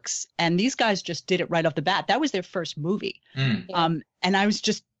language works. And these guys just did it right off the bat. That was their first movie. And I was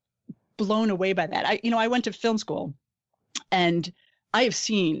just blown away by that. I went to film school, and I have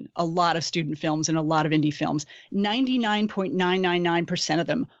seen a lot of student films and a lot of indie films. 99.999% of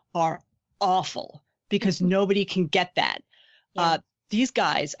them are awful because nobody can get that. Yeah. These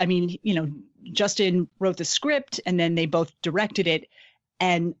guys, Justin wrote the script and then they both directed it.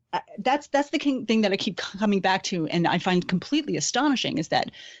 And that's the thing that I keep coming back to, and I find completely astonishing, is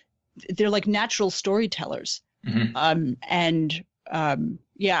that they're like natural storytellers. I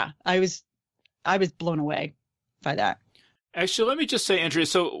was blown away by that. Actually, let me just say, Andrea,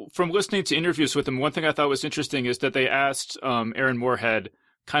 so from listening to interviews with him, one thing I thought was interesting is that they asked Aaron Moorhead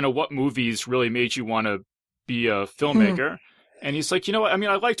kind of what movies really made you want to be a filmmaker. And he's like,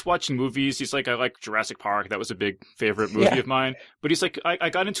 I liked watching movies. He's like, I like Jurassic Park. That was a big favorite movie of mine. But he's like,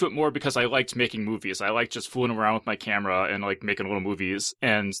 I got into it more because I liked making movies. I liked just fooling around with my camera and like making little movies.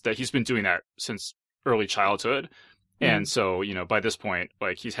 And that he's been doing that since early childhood. And so, by this point,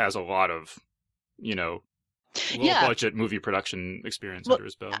 like he has a lot of, low-budget movie production experience under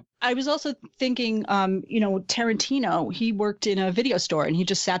his belt. I was also thinking, Tarantino, he worked in a video store, and he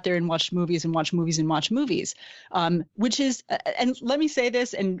just sat there and watched movies and watched movies and watched movies, which is, and let me say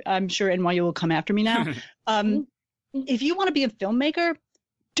this, and I'm sure NYU will come after me now. If you want to be a filmmaker,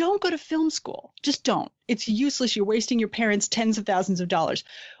 don't go to film school. Just don't. It's useless. You're wasting your parents tens of thousands of dollars.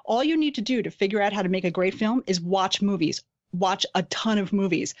 All you need to do to figure out how to make a great film is watch movies. Watch a ton of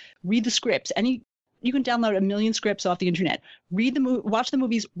movies. Read the scripts. You can download 1 million scripts off the internet. Watch the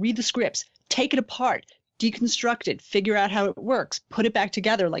movies, read the scripts, take it apart, deconstruct it, figure out how it works, put it back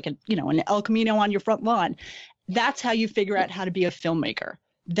together like an El Camino on your front lawn. That's how you figure out how to be a filmmaker.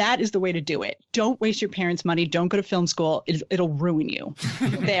 That is the way to do it. Don't waste your parents' money. Don't go to film school. It'll ruin you.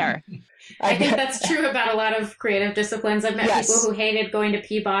 There. I think that's true about a lot of creative disciplines. I've met people who hated going to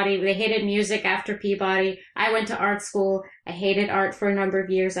Peabody. They hated music after Peabody. I went to art school. I hated art for a number of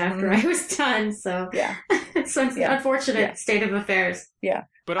years after I was done. So it's an unfortunate state of affairs. Yeah.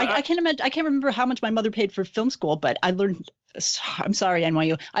 But I can't imagine. I can't remember how much my mother paid for film school, but I learned. I'm sorry,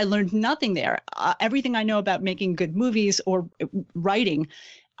 NYU. I learned nothing there. Everything I know about making good movies or writing,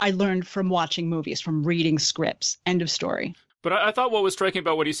 I learned from watching movies, from reading scripts. End of story. But I thought what was striking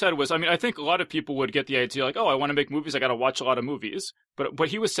about what he said was, I think a lot of people would get the idea like, oh, I want to make movies, I got to watch a lot of movies. But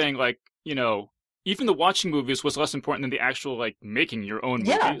he was saying like, even the watching movies was less important than the actual like making your own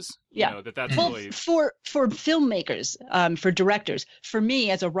movies. Yeah. That's really for filmmakers, for directors, for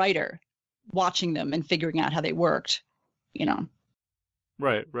me as a writer, watching them and figuring out how they worked,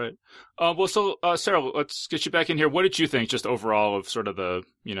 Right. Well, so Sarah, let's get you back in here. What did you think just overall of sort of the,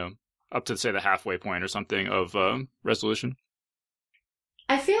 up to say the halfway point or something of Resolution?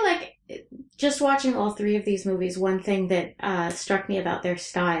 I feel like just watching all three of these movies, one thing that struck me about their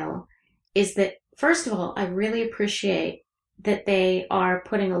style is that, first of all, I really appreciate that they are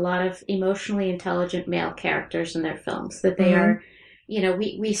putting a lot of emotionally intelligent male characters in their films, that they are,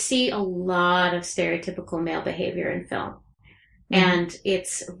 we see a lot of stereotypical male behavior in film. And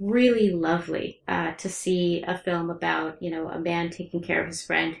it's really lovely to see a film about, a man taking care of his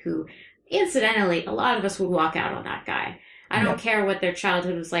friend who, incidentally, a lot of us would walk out on that guy. I don't care what their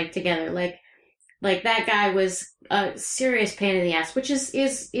childhood was like together. Like that guy was a serious pain in the ass, which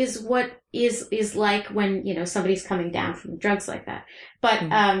is what is like when, somebody's coming down from drugs like that. But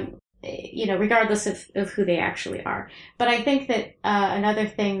regardless of who they actually are. But I think that another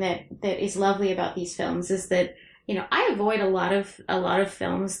thing that is lovely about these films is that, I avoid a lot of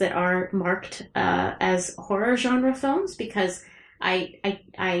films that are marked as horror genre films because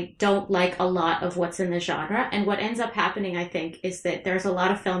I don't like a lot of what's in the genre. And what ends up happening, I think, is that there's a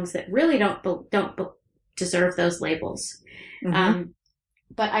lot of films that really don't deserve those labels. Mm-hmm.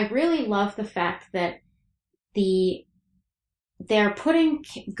 But I really love the fact that they're putting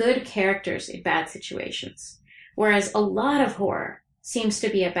good characters in bad situations, whereas a lot of horror seems to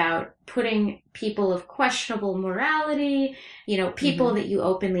be about putting people of questionable morality, people that you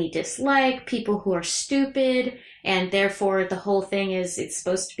openly dislike, people who are stupid, and therefore the whole thing is it's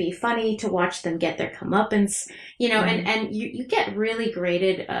supposed to be funny to watch them get their comeuppance, and you get really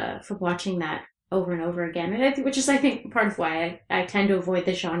grated for watching that over and over again, and which is, I think, part of why I tend to avoid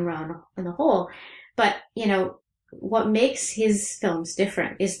the genre on the whole. But, what makes his films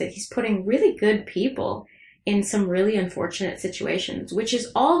different is that he's putting really good people in some really unfortunate situations, which is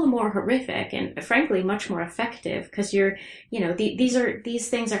all the more horrific and frankly much more effective because these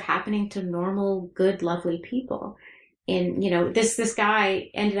things are happening to normal, good, lovely people. And, this guy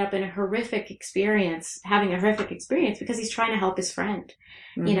ended up in having a horrific experience because he's trying to help his friend,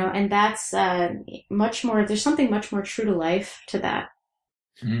 and that's much more, there's something much more true to life to that.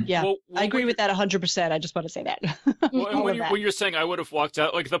 Mm-hmm. Yeah, I agree with that 100%. I just want to say that. When you're saying I would have walked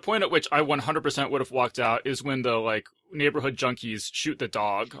out, the point at which I 100% would have walked out is when the neighborhood junkies shoot the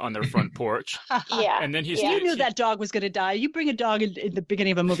dog on their front porch. Yeah, and then you knew that dog was going to die. You bring a dog in the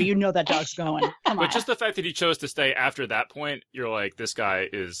beginning of a movie, that dog's going. Come on. But just the fact that he chose to stay after that point, you're like, this guy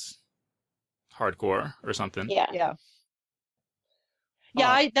is hardcore or something. Yeah.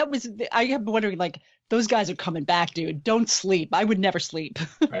 I kept wondering, those guys are coming back, dude. Don't sleep. I would never sleep.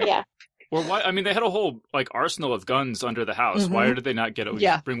 Right. Yeah. Or why? I mean, they had a whole arsenal of guns under the house. Mm-hmm. Why did they not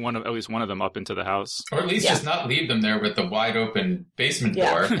bring at least one of them up into the house, or at least just not leave them there with the wide open basement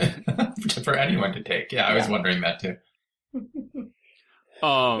door for anyone to take? Yeah, I was wondering that too.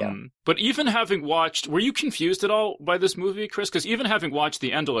 But even having watched, were you confused at all by this movie, Chris? Because even having watched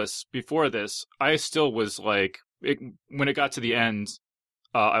The Endless before this, I still was when it got to the end,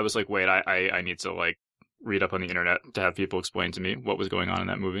 I was like, wait, I need to read up on the internet to have people explain to me what was going on in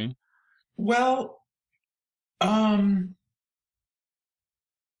that movie. Well, no,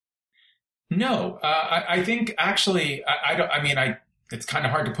 I think actually, it's kind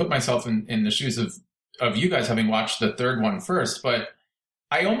of hard to put myself in the shoes of you guys having watched the third one first, but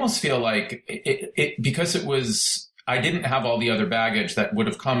I almost feel like it because it was, I didn't have all the other baggage that would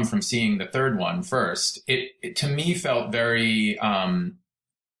have come from seeing the third one first. It to me felt very,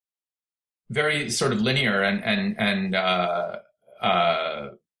 very sort of linear and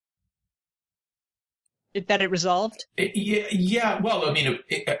that it resolved? Yeah. Well, I mean,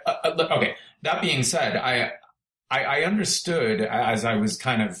 okay. That being said, I understood as I was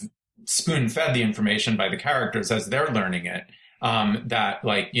kind of spoon-fed the information by the characters as they're learning it, that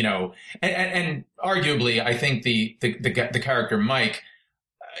and arguably, I think the character Mike,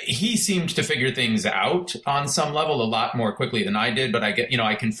 he seemed to figure things out on some level a lot more quickly than I did. But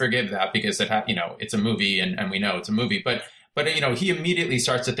I can forgive that because it's a movie and we know it's a movie, but he immediately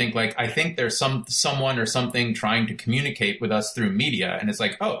starts to think I think there's someone or something trying to communicate with us through media. And it's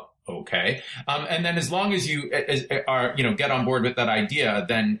oh, okay. And then as long as you are, get on board with that idea,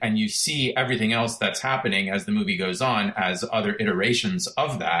 and you see everything else that's happening as the movie goes on as other iterations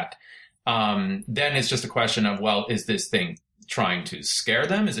of that, then it's just a question of, well, is this thing trying to scare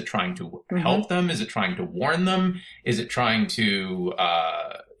them? Is it trying to help them? Is it trying to warn them? Is it trying to,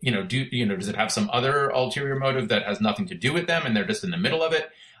 does it have some other ulterior motive that has nothing to do with them and they're just in the middle of it?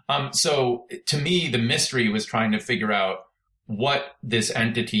 So to me, the mystery was trying to figure out what this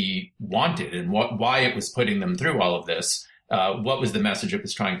entity wanted and why it was putting them through all of this. What was the message it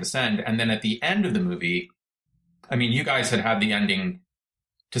was trying to send? And then at the end of the movie, I mean, you guys had the ending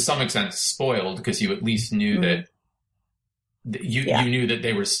to some extent spoiled because you at least knew that you knew that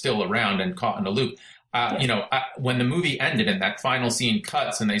they were still around and caught in a loop. When the movie ended and that final scene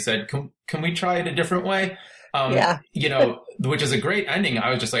cuts and they said, can we try it a different way? Which is a great ending.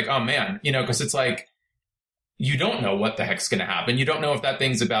 I was just oh man, cause it's you don't know what the heck's going to happen. You don't know if that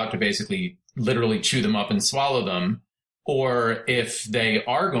thing's about to basically literally chew them up and swallow them, or if they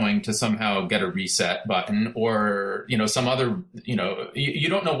are going to somehow get a reset button or, some other, you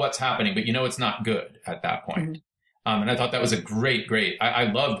don't know what's happening, but it's not good at that point. And I thought that was a great, I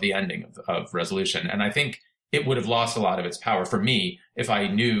loved the ending of Resolution. And I think it would have lost a lot of its power for me if I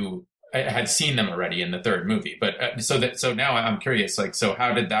had seen them already in the third movie. But so now I'm curious, so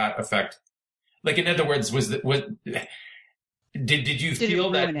how did that affect, in other words, Did you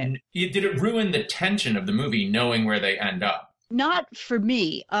feel that? Did it ruin the tension of the movie knowing where they end up? Not for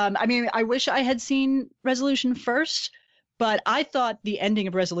me. I mean, I wish I had seen Resolution first, but I thought the ending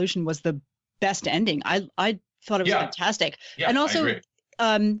of Resolution was the best ending. I thought it was fantastic. Yeah, and also I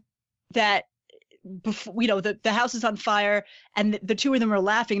agree. That before, the house is on fire and the two of them are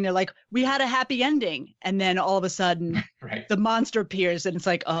laughing. They're like, we had a happy ending. And then all of a sudden the monster appears and it's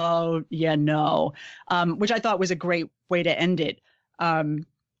like, oh yeah, no, which I thought was a great way to end it.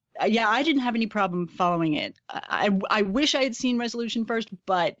 Yeah, I didn't have any problem following it. I wish I had seen Resolution first,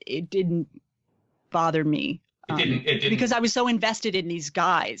 but it didn't bother me. It didn't because I was so invested in these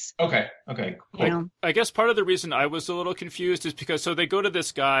guys. Okay, cool. I guess part of the reason I was a little confused is because they go to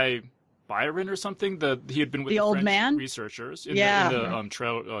this guy Byron or something. He had been with the old French man researchers in the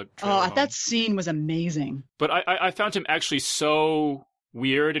trail. That scene was amazing. But I found him actually so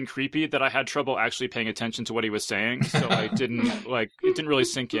weird and creepy that I had trouble actually paying attention to what he was saying. So I didn't it didn't really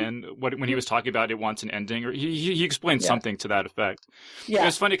sink in when he was talking about it wants an ending, or he explained something to that effect. Yeah, it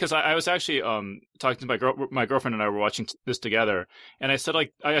was funny because I was actually talking to my girlfriend and I were watching this together, and I said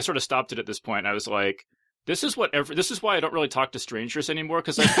I sort of stopped it at this point. I was like, this is why I don't really talk to strangers anymore,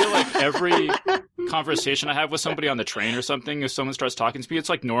 because I feel like every conversation I have with somebody on the train or something, if someone starts talking to me, it's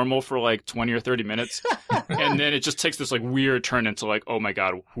like normal for like 20 or 30 minutes. And then it just takes this like weird turn into like, oh my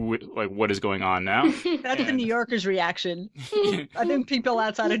God, what is going on now? That's the New Yorker's reaction. I think people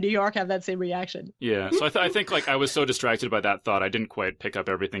outside of New York have that same reaction. Yeah. So I think like I was so distracted by that thought, I didn't quite pick up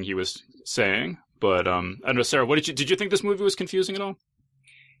everything he was saying. But I don't know, Sarah, did you think this movie was confusing at all?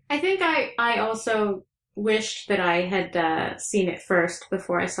 I think I also wished that I had seen it first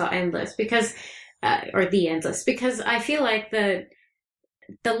before I saw Endless, because The Endless, because I feel like the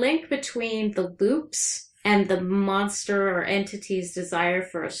link between the loops and the monster or entity's desire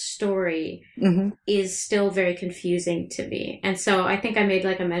for a story is still very confusing to me. And so I think I made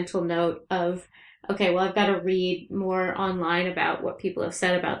like a mental note of, okay, well, I've got to read more online about what people have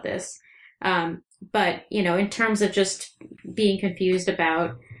said about this. But, in terms of just being confused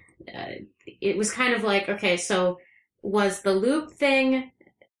about it was kind of like, okay, so was the loop thing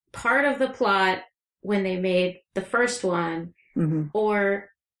part of the plot when they made the first one, or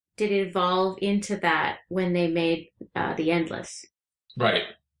did it evolve into that when they made The Endless? Right.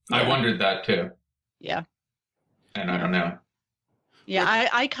 Yeah. I wondered that too. Yeah. And I don't know. Yeah,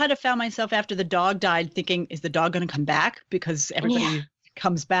 I kind of found myself after the dog died thinking, is the dog going to come back? Because everybody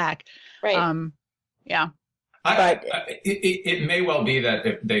comes back. Right. Yeah. It may well be that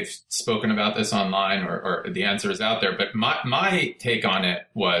if they've spoken about this online or the answer is out there, but my take on it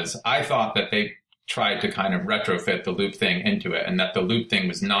was I thought that they tried to kind of retrofit the loop thing into it and that the loop thing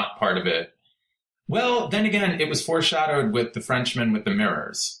was not part of it. Well, then again, it was foreshadowed with the Frenchman with the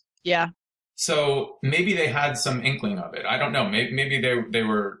mirrors. Yeah. So maybe they had some inkling of it. I don't know. Maybe they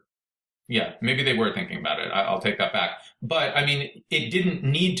were, maybe they were thinking about it. I'll take that back. But I mean, it didn't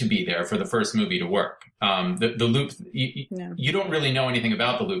need to be there for the first movie to work. The loop, you don't really know anything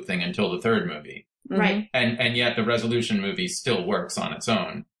about the loop thing until the third movie. Right. And yet the Resolution movie still works on its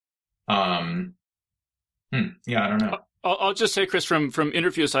own. I don't know. I'll just say, Chris, from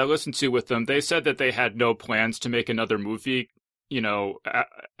interviews I listened to with them, they said that they had no plans to make another movie,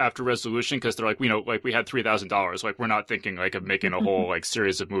 after Resolution, because they're like, we had $3,000. Like, we're not thinking like of making a whole like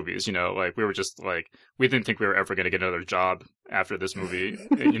series of movies, like we were just like, we didn't think we were ever going to get another job after this movie,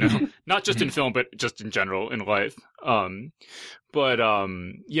 not just in film, but just in general in life. So I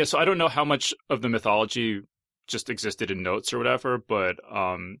don't know how much of the mythology just existed in notes or whatever, but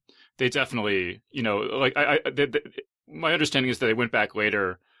they definitely, my understanding is that they went back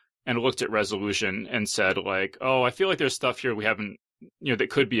later and looked at Resolution and said like, oh, I feel like there's stuff here we haven't, that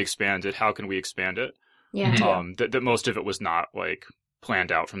could be expanded. How can we expand it? Yeah. That most of it was not like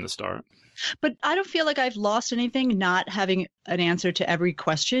planned out from the start. But I don't feel like I've lost anything not having an answer to every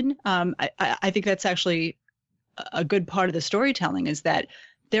question. I think that's actually a good part of the storytelling, is that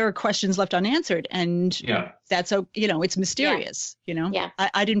there are questions left unanswered, and that's, it's mysterious, Yeah.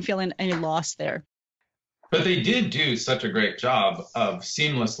 I didn't feel any loss there. But they did do such a great job of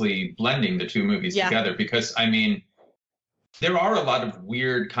seamlessly blending the two movies together, because, I mean, there are a lot of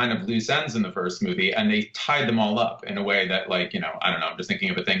weird kind of loose ends in the first movie, and they tied them all up in a way that, like, I don't know, I'm just thinking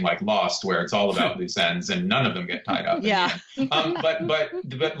of a thing like Lost, where it's all about loose ends and none of them get tied up. Yeah. But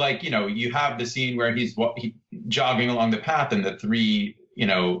like, you have the scene where he's jogging along the path and the three,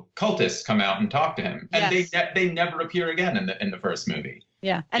 cultists come out and talk to him, and they never appear again in the first movie.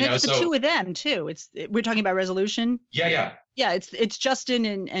 Yeah, and it's the two of them too. We're talking about Resolution. Yeah. Yeah, it's Justin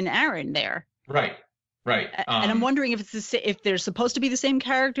and Aaron there. Right. And I'm wondering if they're supposed to be the same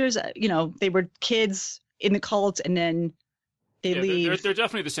characters. They were kids in the cult, and then they leave. They're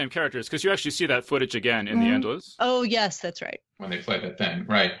definitely the same characters, because you actually see that footage again in The Endless. Oh, yes, that's right. When they play the thing,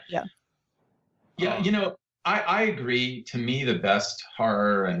 right? Yeah. Yeah, I agree. To me, the best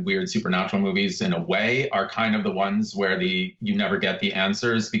horror and weird supernatural movies, in a way, are kind of the ones where you never get the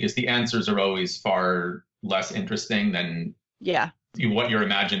answers, because the answers are always far less interesting than what your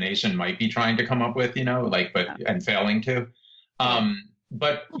imagination might be trying to come up with, and failing to.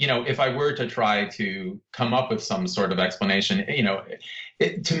 But, if I were to try to come up with some sort of explanation,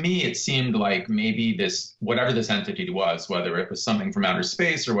 to me, it seemed like maybe whatever this entity was, whether it was something from outer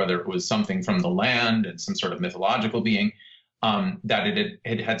space or whether it was something from the land and some sort of mythological being, that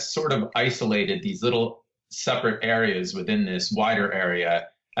it had sort of isolated these little separate areas within this wider area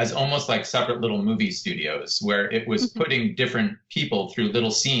as almost like separate little movie studios, where it was putting different people through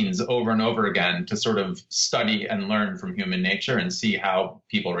little scenes over and over again to sort of study and learn from human nature and see how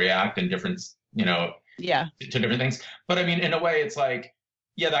people react in different, to different things. But I mean, in a way, it's like,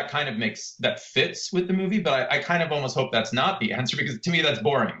 that fits with the movie, but I kind of almost hope that's not the answer, because to me, that's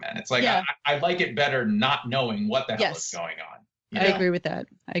boring then. It's like, I like it better not knowing what the hell is going on. I agree with that.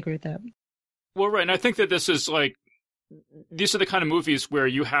 Well, right. And I think that this is like, these are the kind of movies where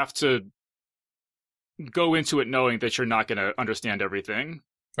you have to go into it knowing that you're not going to understand everything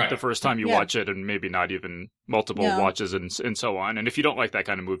the first time you watch it, and maybe not even multiple watches and so on. And if you don't like that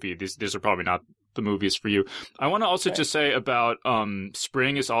kind of movie, these are probably not the movies for you. I want to also just say about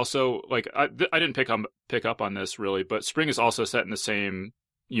Spring is also, like, I didn't pick up on this really, but Spring is also set in the same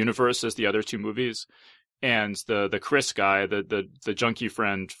universe as the other two movies. And the Chris guy, the junkie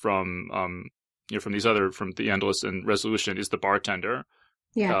friend from from The Endless and Resolution, is the bartender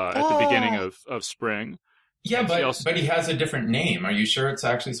at the beginning of Spring. Yeah, but he has a different name. Are you sure it's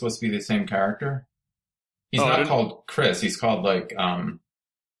actually supposed to be the same character? He's not called Chris. He's called like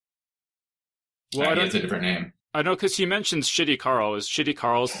he has a different name. I know, because he mentions Shitty Carl. Is Shitty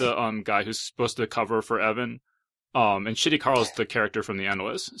Carl's the guy who's supposed to cover for Evan? And Shitty Carl's the character from The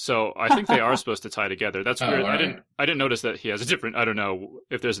Endless. So I think they are supposed to tie together. That's weird. Right. I didn't notice that he has a different. I don't know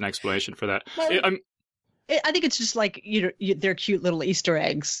if there's an explanation for that. Well, I think it's just like they're cute little Easter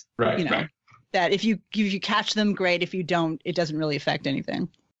eggs. Right. Right. That if you catch them, great. If you don't, it doesn't really affect anything.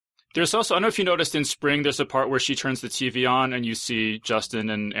 There's also, I don't know if you noticed in Spring, there's a part where she turns the TV on and you see Justin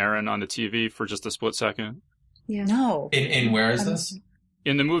and Aaron on the TV for just a split second. Yeah. No. In where is this?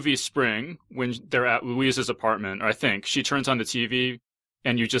 In the movie Spring, when they're at Louise's apartment, I think, she turns on the TV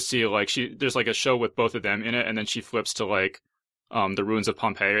and you just see like there's like a show with both of them in it, and then she flips to like the ruins of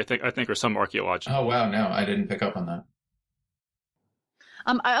Pompeii, I think, or some archaeology. Oh wow, no, I didn't pick up on that.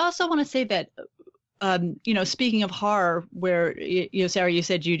 I also want to say that, speaking of horror, where Sarah, you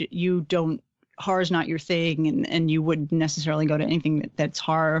said you don't, horror's not your thing, and you wouldn't necessarily go to anything that's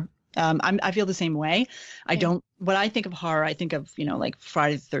horror. I feel the same way. I don't. When I think of horror, I think of like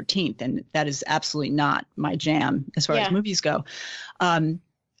Friday the 13th, and that is absolutely not my jam as far as movies go.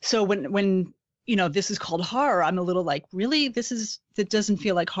 So when this is called horror, I'm a little like, really, that doesn't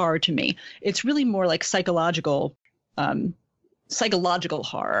feel like horror to me. It's really more like psychological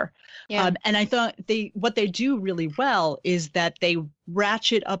horror. Yeah. And I thought what they do really well is that they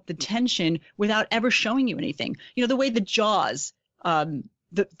ratchet up the tension without ever showing you anything. The way the Jaws,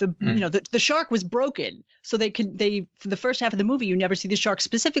 the shark was broken, so they for the first half of the movie you never see the shark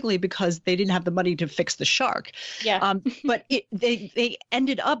specifically because they didn't have the money to fix the shark. Yeah. But they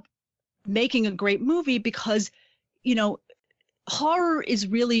ended up making a great movie because horror is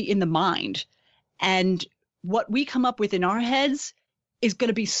really in the mind, and what we come up with in our heads is going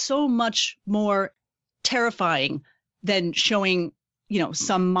to be so much more terrifying than showing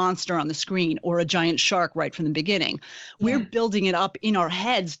some monster on the screen or a giant shark right from the beginning. We're building it up in our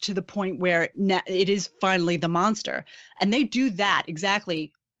heads to the point where it is finally the monster. And they do that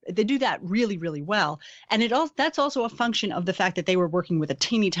exactly. They do that really, really well. And that's also a function of the fact that they were working with a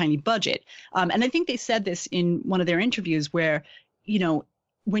teeny tiny budget. And I think they said this in one of their interviews where,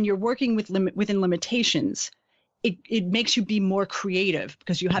 when you're working within limitations, it makes you be more creative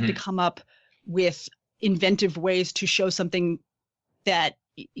because you have to come up with inventive ways to show something that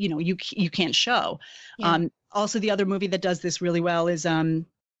you can't show. Yeah. Also, the other movie that does this really well is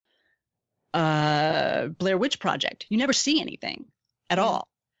Blair Witch Project. You never see anything at all,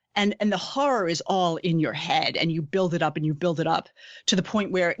 and the horror is all in your head, and you build it up and you build it up to the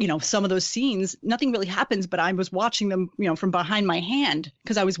point where some of those scenes nothing really happens, but I was watching them from behind my hand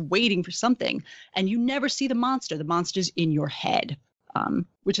because I was waiting for something, and you never see the monster. The monster's in your head,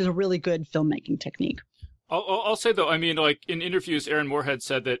 which is a really good filmmaking technique. I'll say though, I mean, like in interviews, Aaron Moorhead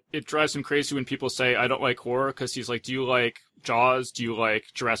said that it drives him crazy when people say I don't like horror, because he's like, do you like Jaws? Do you like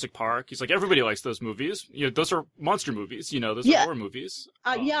Jurassic Park? He's like, everybody likes those movies. You know, those are monster movies. You know, those are horror movies.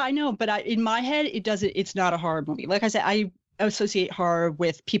 Yeah, I know, but in my head, it's not a horror movie. Like I said, I associate horror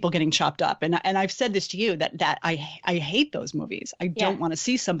with people getting chopped up, and I've said this to you that I hate those movies. I don't want to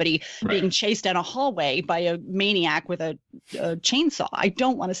see somebody being chased down a hallway by a maniac with a chainsaw. I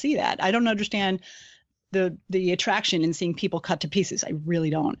don't want to see that. I don't understand the attraction in seeing people cut to pieces. I really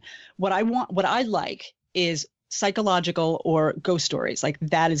don't. What I like is psychological or ghost stories. Like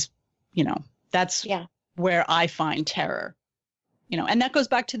that is, you know, that's where I find terror. You know, and that goes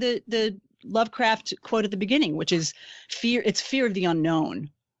back to the Lovecraft quote at the beginning, which is fear. It's fear of the unknown.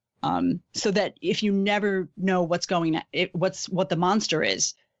 So that if you never know what the monster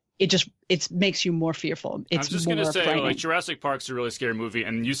is, it makes you more fearful. It's I'm just going to say, frightening. like, Jurassic Park's a really scary movie,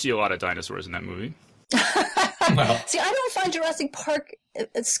 and you see a lot of dinosaurs in that movie. Well. See, I don't find Jurassic Park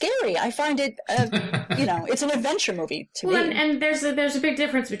scary. I find it, it's an adventure movie to me. And there's a big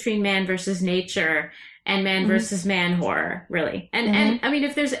difference between man versus nature and man versus man horror, really. And I mean,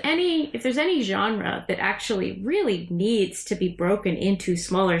 if there's any genre that actually really needs to be broken into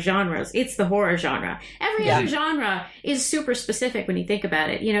smaller genres, it's the horror genre. Every other genre is super specific when you think about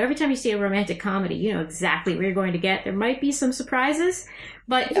it. You know, every time you see a romantic comedy, you know exactly where you're going to get. There might be some surprises,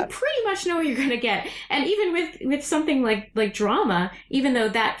 but you pretty much know what you're going to get. And even with something like drama, even though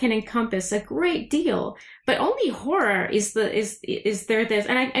that can encompass a great deal, but only horror is there this,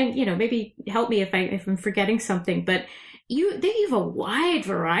 and you know, maybe help me if I'm forgetting something, but they have a wide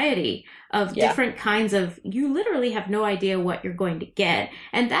variety of different kinds of, you literally have no idea what you're going to get.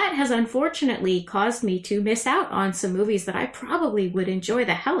 And that has unfortunately caused me to miss out on some movies that I probably would enjoy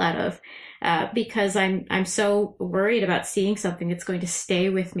the hell out of, because I'm so worried about seeing something that's going to stay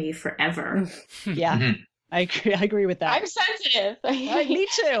with me forever. Yeah. Mm-hmm. I agree with that. I'm sensitive. Me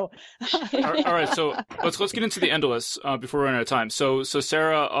too. All right, so let's get into the Endless before we run out of time. So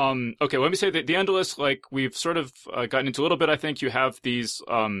Sarah, okay, let me say that the Endless, like we've sort of gotten into a little bit. I think you have these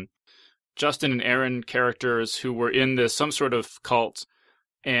Justin and Aaron characters who were in some sort of cult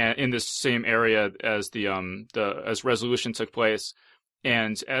and in this same area as as Resolution took place.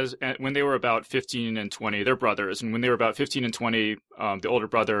 And when they were about 15 and 20, they're brothers. And when they were about 15 and 20, the older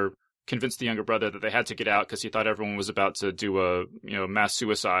brother convinced the younger brother that they had to get out because he thought everyone was about to do a mass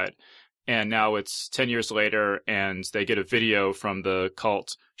suicide. And now it's 10 years later, and they get a video from the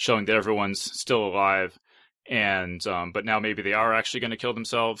cult showing that everyone's still alive. And but now maybe they are actually going to kill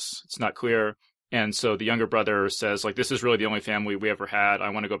themselves. It's not clear. And so the younger brother says, like, this is really the only family we ever had. I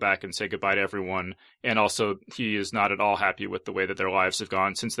want to go back and say goodbye to everyone. And also, he is not at all happy with the way that their lives have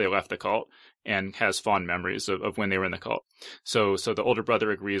gone since they left the cult, and has fond memories of when they were in the cult. So the older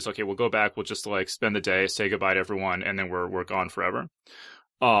brother agrees, okay, we'll go back. We'll just like spend the day, say goodbye to everyone, and then we're gone forever.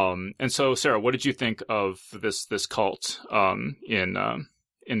 And so, Sarah, what did you think of this cult in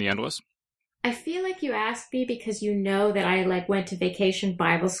the Endless? I feel like you asked me because you know that I like went to vacation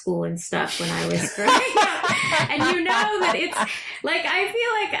Bible school and stuff when I was growing up, and you know that it's like I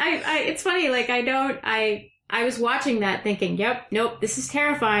feel like I it's funny, like I was watching that thinking, yep, nope, this is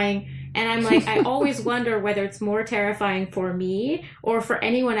terrifying, and I'm like, I always wonder whether it's more terrifying for me or for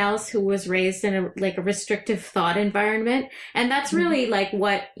anyone else who was raised in a restrictive thought environment, and that's really like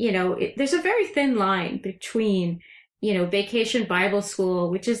what there's a very thin line between vacation Bible school,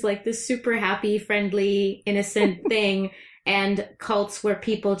 which is like this super happy, friendly, innocent thing, and cults where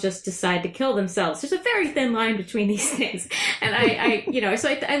people just decide to kill themselves. There's a very thin line between these things. And so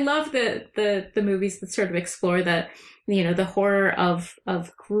I love the movies that sort of explore the horror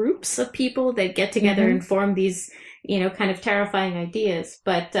of groups of people that get together and form these, kind of terrifying ideas.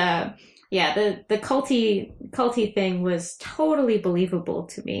 But, the culty thing was totally believable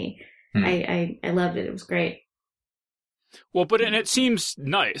to me. I loved it. It was great. Well, and it seems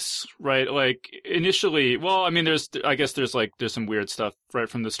nice, right? Like initially, well, I mean, there's some weird stuff right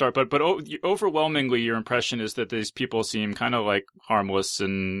from the start, but overwhelmingly, your impression is that these people seem kind of like harmless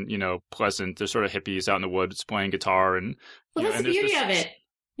and pleasant. They're sort of hippies out in the woods playing guitar, and that's the beauty of it.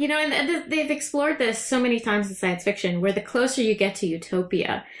 And they've explored this so many times in science fiction, where the closer you get to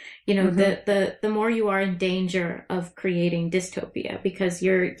utopia, the more you are in danger of creating dystopia, because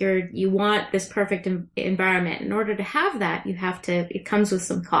you want this perfect environment. In order to have that, it comes with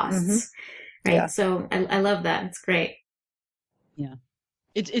some costs, right? Yeah. So I love that. It's great. Yeah.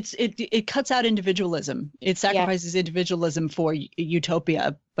 It cuts out individualism. It sacrifices individualism for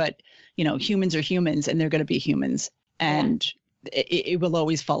utopia, but humans are humans, and they're going to be humans, and it will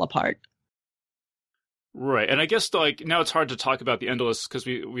always fall apart. Right. And I guess like now it's hard to talk about the Endless because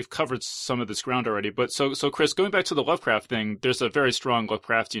we've covered some of this ground already. But so Chris, going back to the Lovecraft thing, there's a very strong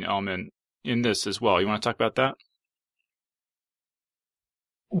Lovecraftian element in this as well. You want to talk about that?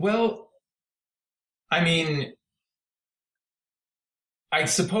 Well, I mean, I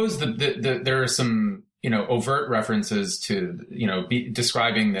suppose there are some, overt references to,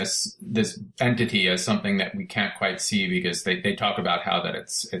 describing this entity as something that we can't quite see, because they talk about how that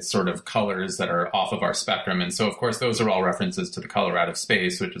it's sort of colors that are off of our spectrum. And so, of course, those are all references to The Color Out of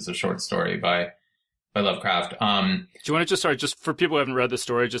Space, which is a short story by Lovecraft. Do you want to just for people who haven't read the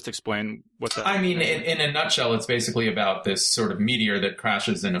story, just explain what that? I mean, in a nutshell, it's basically about this sort of meteor that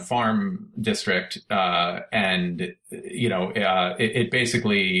crashes in a farm district, and it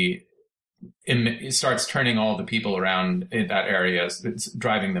basically it starts turning all the people around in that area. It's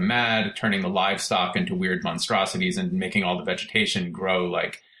driving them mad, turning the livestock into weird monstrosities, and making all the vegetation grow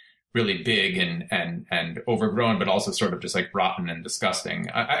like really big and overgrown, but also sort of just like rotten and disgusting.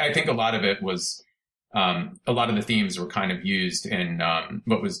 I think a lot of it was. A lot of the themes were kind of used in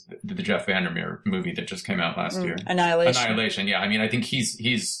what was the Jeff Vandermeer movie that just came out last year. Annihilation. Yeah. I mean, I think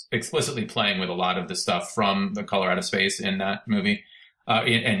he's explicitly playing with a lot of the stuff from The Color Out of Space in that movie,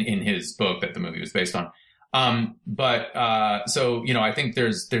 and in his book that the movie was based on. So I think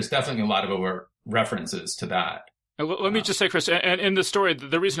there's definitely a lot of overt references to that. Let me just say, Chris, and in the story,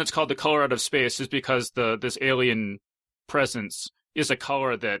 the reason it's called The Color Out of Space is because this alien presence is a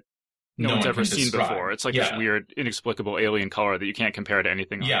color that no one's ever seen before. It's like this weird, inexplicable alien color that you can't compare to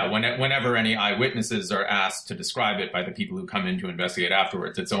anything. Yeah, whenever any eyewitnesses are asked to describe it by the people who come in to investigate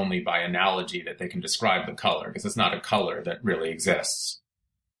afterwards, it's only by analogy that they can describe the color, because it's not a color that really exists.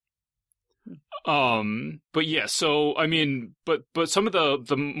 But yeah, so I mean, but some of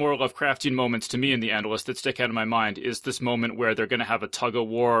the more Lovecraftian moments to me in the Endless that stick out in my mind is this moment where they're going to have a tug of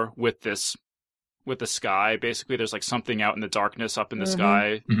war with the sky. Basically, there's like something out in the darkness up in the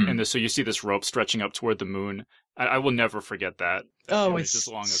sky, and so you see this rope stretching up toward the moon. I will never forget that. It's as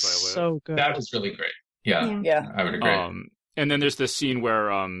long as I live. So good. That was really great. Yeah, I would agree. And then there's this scene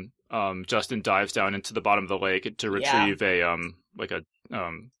where Justin dives down into the bottom of the lake to retrieve a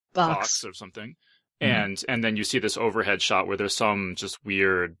box or something, and then you see this overhead shot where there's some just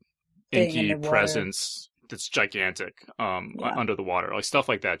weird inky presence that's gigantic under the water. Like stuff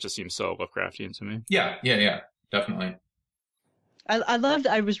like that just seems so Lovecraftian to me. Yeah, definitely.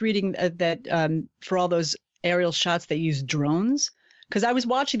 I was reading that for all those aerial shots they use drones, because I was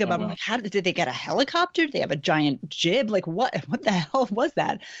watching them. I'm like, how did they get a helicopter? Did they have a giant jib? Like what the hell was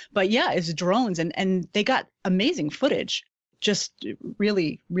that? But yeah, it's drones, and they got amazing footage. Just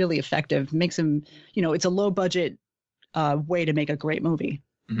really, really effective. Makes them, it's a low budget way to make a great movie.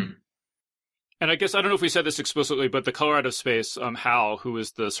 Mm-hmm. And I guess, I don't know if we said this explicitly, but The Color Out of Space, Hal, who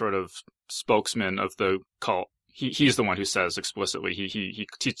is the sort of spokesman of the cult, he's the one who says explicitly, he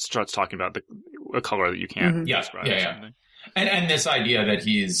starts talking about a color that you can't describe. Yeah. And this idea that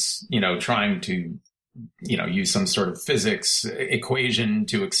he's, trying to, use some sort of physics equation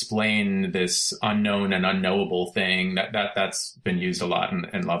to explain this unknown and unknowable thing, that's been used a lot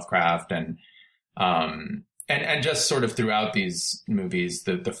in Lovecraft. And just sort of throughout these movies,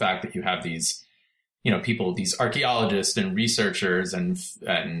 the fact that you have these, people, these archaeologists and researchers and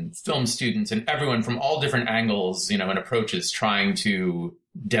film students and everyone from all different angles, and approaches trying to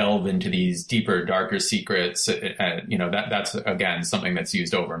delve into these deeper, darker secrets. That's again, something that's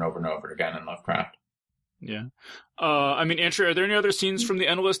used over and over and over again in Lovecraft. Yeah. I mean, Andrea, are there any other scenes from the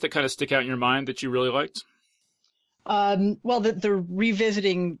Endless that kind of stick out in your mind that you really liked? Well, the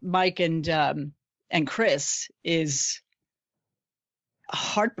revisiting Mike and Chris is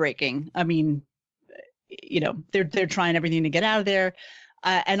heartbreaking. I mean, they're trying everything to get out of there,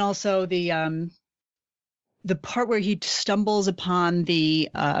 and also the part where he stumbles upon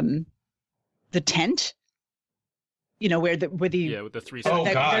the tent, with the three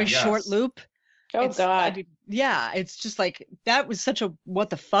very short loop. God. It's just like that was such a what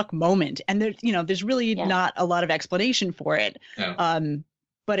the fuck moment, and there's really not a lot of explanation for it. Yeah.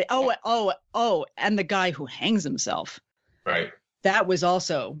 But and the guy who hangs himself. Right. That was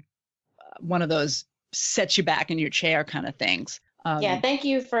also one of those set you back in your chair kind of things. Thank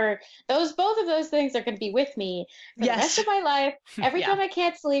you for those. Both of those things are going to be with me for the rest of my life. Every time I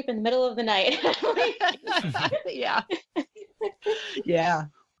can't sleep in the middle of the night. Yeah.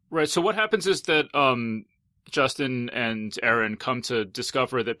 Right. So what happens is that Justin and Aaron come to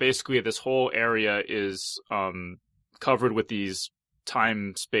discover that basically this whole area is covered with these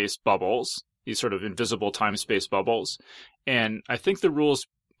time-space bubbles, these sort of invisible time-space bubbles. And I think the rules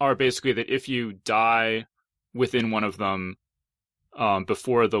are basically that if you die within one of them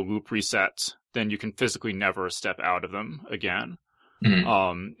before the loop resets, then you can physically never step out of them again.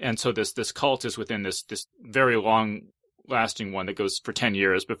 And so this cult is within this very long lasting one that goes for 10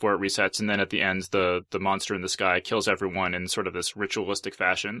 years before it resets, and then at the end the monster in the sky kills everyone in sort of this ritualistic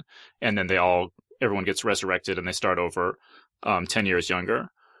fashion, and then everyone gets resurrected and they start over 10 years younger.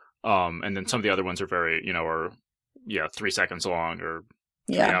 And then some of the other ones are very, 3 seconds long or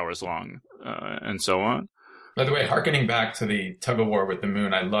 3 hours long, and so on. By the way, hearkening back to the tug of war with the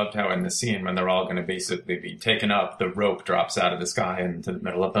moon, I loved how in the scene when they're all going to basically be taken up, the rope drops out of the sky into the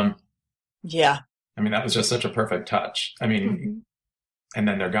middle of them. Yeah. I mean, that was just such a perfect touch. I mean, and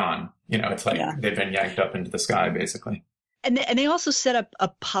then they're gone. It's like they've been yanked up into the sky, basically. And they also set up a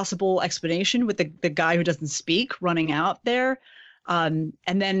possible explanation with the guy who doesn't speak running out there. And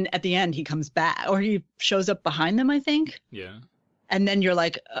then at the end, he comes back, or he shows up behind them, I think. Yeah. And then you're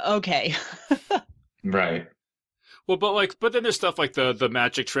like, okay. Right. Well, but then there's stuff like the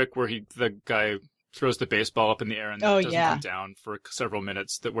magic trick where the guy throws the baseball up in the air and then it doesn't come down for several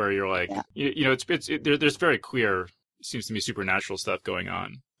minutes. Where you're like, there's very clear, seems to me, supernatural stuff going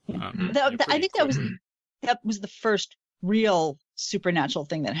on. I think that was the first real supernatural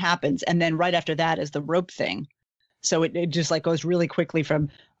thing that happens, and then right after that is the rope thing. So it just like goes really quickly from,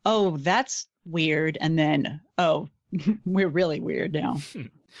 oh, that's weird, and then, oh, we're really weird now.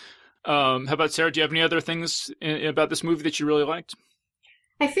 How about Sarah? Do you have any other things about this movie that you really liked?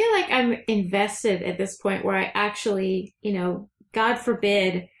 I feel like I'm invested at this point where I actually, God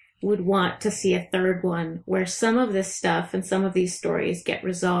forbid, would want to see a third one where some of this stuff and some of these stories get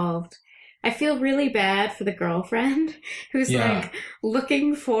resolved. I feel really bad for the girlfriend who's like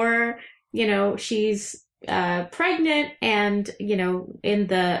looking for, she's pregnant and, in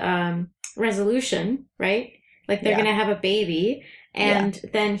the resolution, right? Like they're going to have a baby. And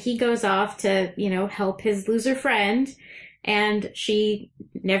then he goes off to, help his loser friend, and she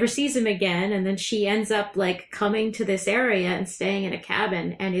never sees him again. And then she ends up like coming to this area and staying in a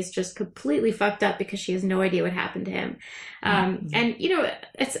cabin and is just completely fucked up because she has no idea what happened to him. And,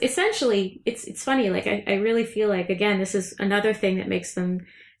 it's essentially, it's funny. Like, I really feel like, again, this is another thing that makes them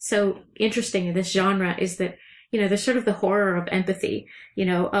so interesting in this genre is that, there's sort of the horror of empathy,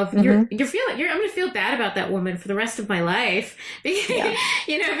 of I'm going to feel bad about that woman for the rest of my life. And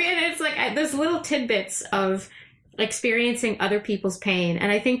it's like those little tidbits of experiencing other people's pain. And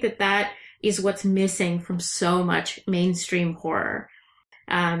I think that is what's missing from so much mainstream horror.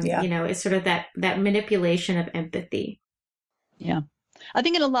 It's sort of that manipulation of empathy. Yeah. I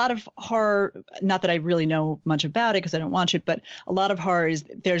think in a lot of horror, not that I really know much about it because I don't watch it, but a lot of horror is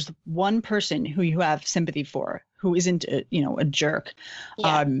there's one person who you have sympathy for, who isn't, a jerk,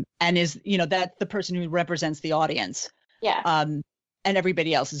 and is, that's the person who represents the audience. Yeah. And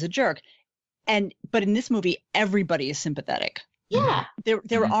everybody else is a jerk. But in this movie, everybody is sympathetic. Yeah.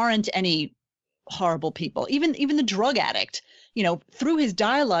 There aren't any horrible people. Even the drug addict, through his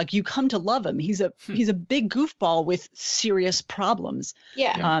dialogue, you come to love him. He's a big goofball with serious problems.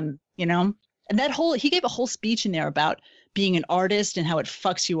 Yeah. And he gave a whole speech in there about being an artist and how it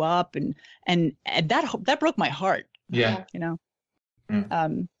fucks you up, and that broke my heart. Yeah.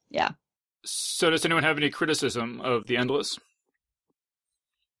 Yeah. So does anyone have any criticism of The Endless?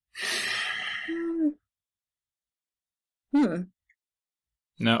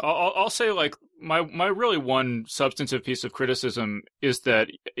 No, I'll say like my really one substantive piece of criticism is that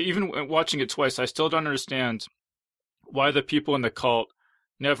even watching it twice, I still don't understand why the people in the cult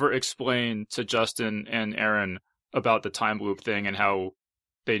never explain to Justin and Aaron about the time loop thing and how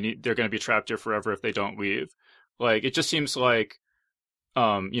they're going to be trapped here forever if they don't leave. Like, it just seems like,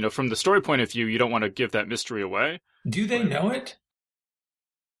 from the story point of view, you don't want to give that mystery away. Do they know it?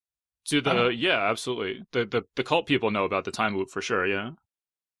 Yeah, absolutely. The cult people know about the time loop for sure. Yeah.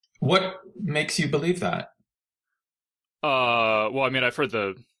 What makes you believe that? Well, I mean, I've heard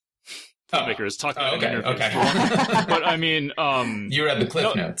the filmmakers talk about it in interviews. Okay. But I mean, you read the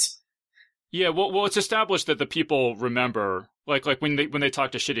Cliff Notes. Yeah, well, it's established that the people remember, like when they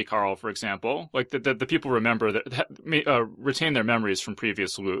talk to Shitty Carl, for example, like the people remember that retain their memories from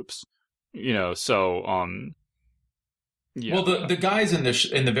previous loops. So yeah. Well, the guys in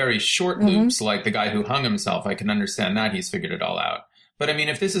the very short loops, like the guy who hung himself, I can understand that he's figured it all out. But I mean,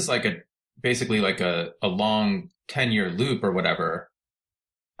 if this is basically a long 10-year loop or whatever,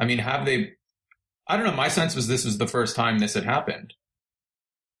 I mean, have they? I don't know. My sense was this was the first time this had happened.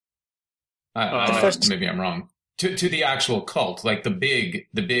 Maybe I'm wrong. To the actual cult, like the big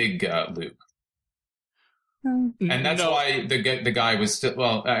loop. And that's why the guy was still,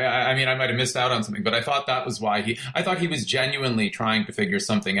 well, I mean, I might have missed out on something, but I thought that was why I thought he was genuinely trying to figure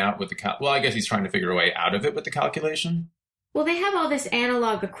something out with well, I guess he's trying to figure a way out of it with the calculation. Well, they have all this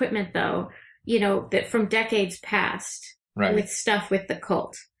analog equipment, though, that from decades past with stuff with the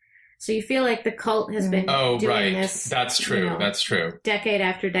cult. So you feel like the cult has been doing this. That's true. That's true. Decade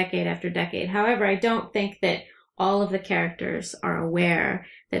after decade after decade. However, I don't think that all of the characters are aware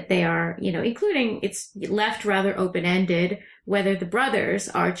that they are, including it's left rather open-ended, whether the brothers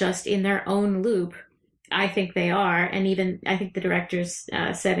are just in their own loop. I think they are. And even I think the directors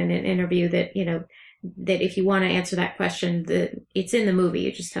said in an interview that, that if you want to answer that question, it's in the movie.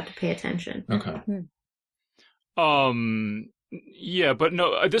 You just have to pay attention. Okay. Yeah, but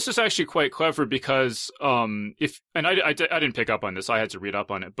no, this is actually quite clever because I didn't pick up on this. I had to read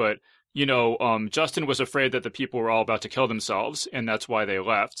up on it, but Justin was afraid that the people were all about to kill themselves, and that's why they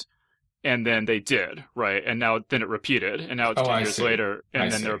left. And then they did, right? And then it repeated, and now it's 10 years later,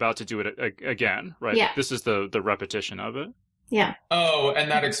 and then they're about to do it again, right? Yeah. This is the repetition of it. Yeah. Oh, and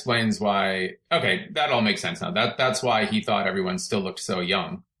that explains why. Okay, that all makes sense now. That's why he thought everyone still looked so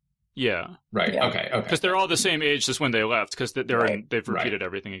young. Yeah. Right. Yeah. Okay. Because they're all the same age as when they left, because they've repeated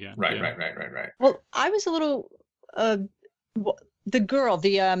everything again. Right. Yeah. Right. Well, I was a little, the girl,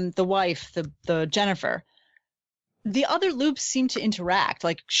 the wife, the Jennifer, the other loops seem to interact.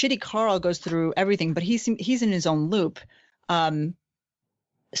 Like Shitty Carl goes through everything, but he's in his own loop.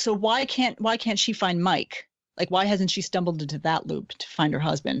 So why can't she find Mike? Like, why hasn't she stumbled into that loop to find her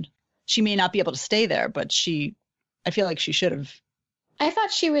husband? She may not be able to stay there, but I feel like she should have. I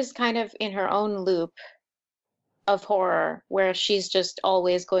thought she was kind of in her own loop of horror where she's just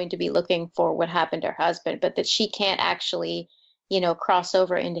always going to be looking for what happened to her husband, but that she can't actually, cross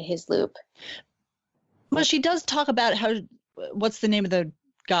over into his loop. Well, she does talk about what's the name of the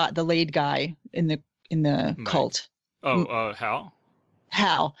guy, the laid guy in the cult? Oh, Hal?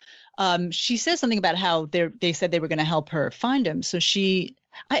 Hal. She says something about how they said they were going to help her find him. So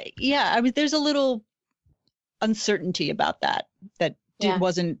there's a little uncertainty about that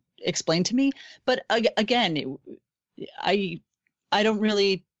wasn't explained to me. But again, I don't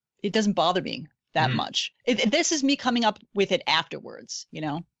really, it doesn't bother me that much. This is me coming up with it afterwards,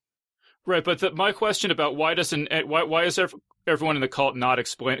 Right, but my question about why is everyone in the cult not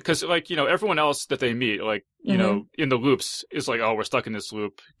explain? Because everyone else that they meet, in the loops is like, oh, we're stuck in this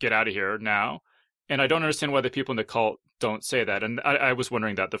loop, get out of here now. And I don't understand why the people in the cult don't say that. And I was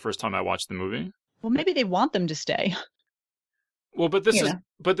wondering that the first time I watched the movie. Well, maybe they want them to stay. Well, but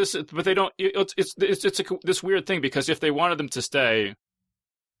they don't. It's this weird thing, because if they wanted them to stay,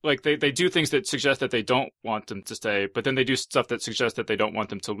 like they do things that suggest that they don't want them to stay, but then they do stuff that suggests that they don't want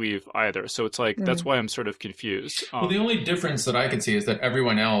them to leave either. So it's like, that's why I'm sort of confused. Well, the only difference that I could see is that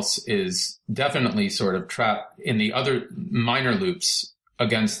everyone else is definitely sort of trapped in the other minor loops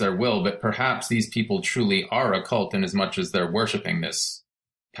against their will, but perhaps these people truly are a cult in as much as they're worshiping this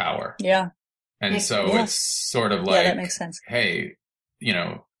power. Yeah. And so it's sort of like, that makes sense. Hey,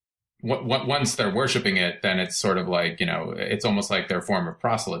 once they're worshiping it, then it's sort of like, it's almost like their form of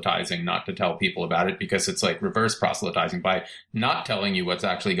proselytizing not to tell people about it, because it's like reverse proselytizing. By not telling you what's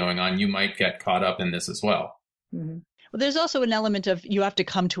actually going on, you might get caught up in this as well. Mm-hmm. Well, there's also an element of you have to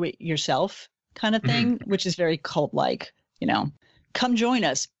come to it yourself kind of thing, which is very cult-like, come join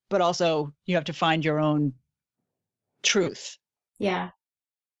us, but also you have to find your own truth. Yeah.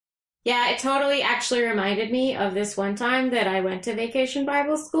 Yeah, it totally actually reminded me of this one time that I went to Vacation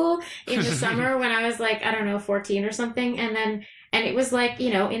Bible School in the summer when I was 14 or something. And it was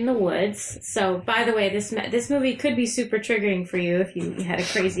in the woods. So by the way, this movie could be super triggering for you if you had a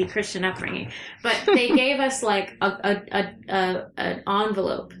crazy Christian upbringing. But they gave us an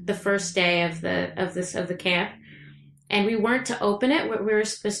envelope the first day of the camp. And we weren't to open it. We were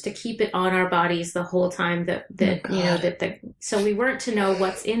supposed to keep it on our bodies the whole time so we weren't to know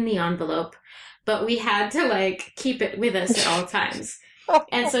what's in the envelope, but we had to keep it with us at all times.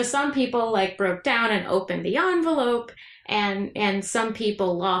 And so some people broke down and opened the envelope, and some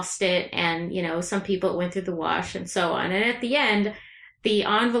people lost it, and some people went through the wash and so on. And at the end, the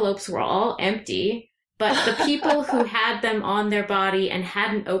envelopes were all empty, but the people who had them on their body and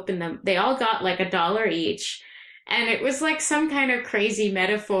hadn't opened them, they all got $1 each. And it was some kind of crazy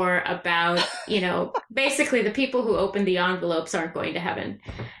metaphor about, basically the people who open the envelopes aren't going to heaven.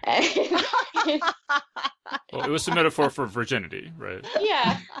 Well, it was a metaphor for virginity, right?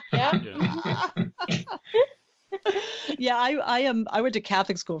 Yeah. Yeah, I went to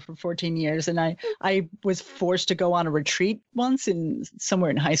Catholic school for 14 years, and I was forced to go on a retreat once somewhere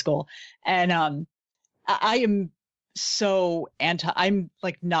in high school. And I am so I'm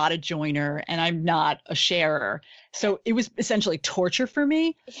not a joiner, and I'm not a sharer. So it was essentially torture for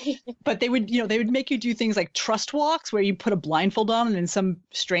me. But they would make you do things like trust walks where you put a blindfold on and then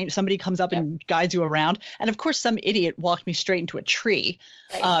somebody comes up and guides you around. And of course, some idiot walked me straight into a tree.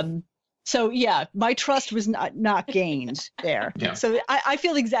 Right. So yeah, my trust was not gained there. Yeah. So I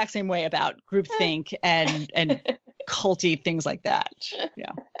feel the exact same way about groupthink and culty things like that.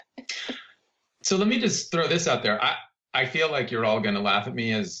 Yeah. So let me just throw this out there. I feel like you're all going to laugh at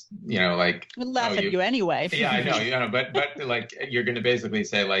me as, like, We'll laugh at you anyway. Yeah, I know, but like you're going to basically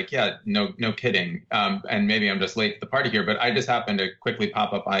say like, yeah, no kidding. And maybe I'm just late to the party here, but I just happened to quickly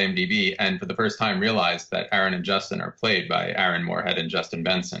pop up IMDb and for the first time realized that Aaron and Justin are played by Aaron Moorhead and Justin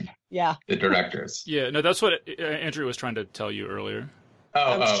Benson. Yeah. The directors. Yeah, no, that's what Andrew was trying to tell you earlier.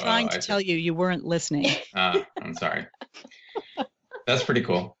 I was trying to tell you, you weren't listening. I'm sorry. That's pretty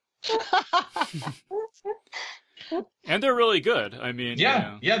cool. And they're really good. I mean,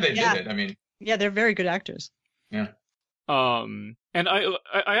 yeah, they did it. I mean, yeah, they're very good actors. Yeah. And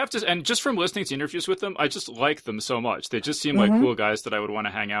I have to, and just from listening to interviews with them, I just like them so much. They just seem like cool guys that I would want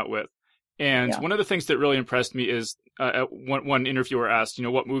to hang out with. And one of the things that really impressed me is one interviewer asked,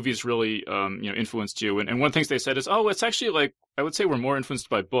 what movies really, influenced you? And one of the things they said is, it's actually like, I would say we're more influenced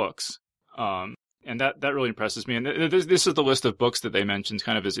by books. And that really impresses me. And this is the list of books that they mentioned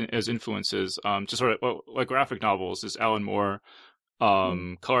kind of as influences. Just sort of like graphic novels is Alan Moore,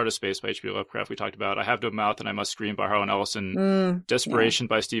 Color to Space by H.P. Lovecraft we talked about, I Have No Mouth and I Must Scream by Harlan Ellison, Desperation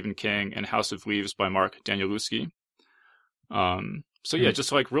by Stephen King, and House of Leaves by Mark Danielewski. So yeah,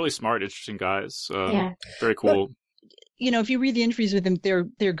 just like really smart, interesting guys. Very cool. But, if you read the interviews with them,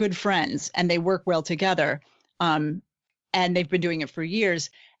 they're good friends and they work well together. And they've been doing it for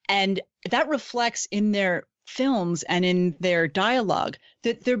years. And that reflects in their films and in their dialogue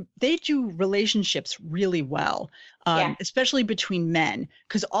that they do relationships really well, especially between men,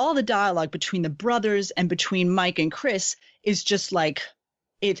 because all the dialogue between the brothers and between Mike and Chris is just like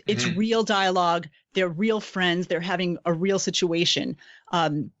it's real dialogue. They're real friends. They're having a real situation.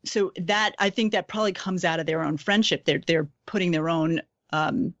 So that I think that probably comes out of their own friendship. They're putting their own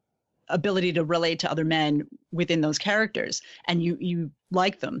ability to relate to other men within those characters, and you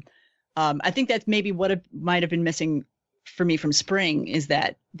like them. I think that's maybe what might have been missing for me from Spring is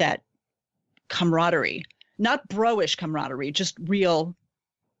that camaraderie, not bro-ish camaraderie, just real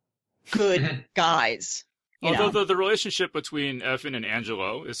good guys. Although the relationship between Evan and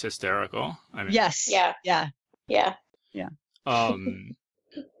Angelo is hysterical. I mean, yes, yeah.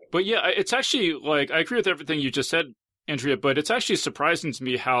 But yeah, it's actually like I agree with everything you just said, Andrea, but it's actually surprising to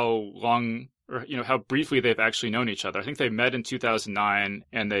me how long or how briefly they've actually known each other. I think they met in 2009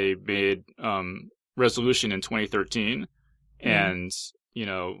 and they made Resolution in 2013. And,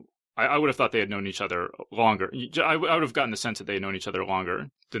 I would have thought they had known each other longer. I would have gotten the sense that they had known each other longer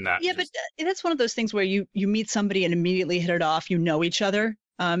than that. Yeah, but that's one of those things where you meet somebody and immediately hit it off. You know each other.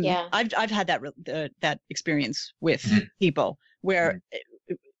 I've had that experience with people where,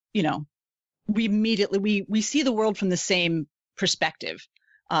 we immediately we see the world from the same perspective,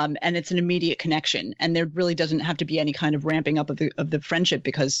 and it's an immediate connection. And there really doesn't have to be any kind of ramping up of the friendship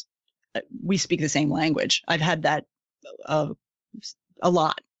because we speak the same language. I've had that a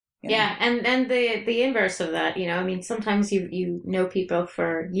lot. Yeah, and the inverse of that, sometimes you know people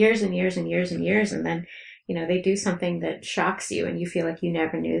for years and years and years and years, and then they do something that shocks you, and you feel like you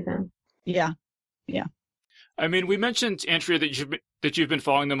never knew them. Yeah. I mean, we mentioned, Andrea, that you've been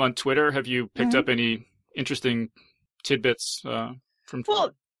following them on Twitter. Have you picked up any interesting tidbits from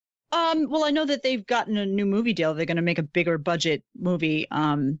Twitter? Well, I know that they've gotten a new movie deal. They're going to make a bigger budget movie,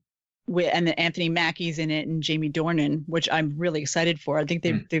 and Anthony Mackie's in it and Jamie Dornan, which I'm really excited for. I think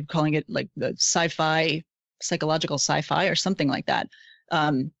they're calling it like the psychological sci-fi or something like that.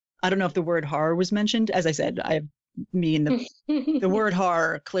 I don't know if the word horror was mentioned. As I said, me and the word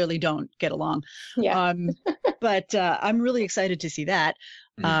horror clearly don't get along. Yeah. But I'm really excited to see that.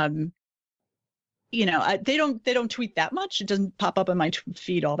 They don't tweet that much. It doesn't pop up on my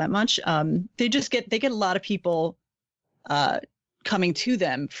feed all that much. They get a lot of people coming to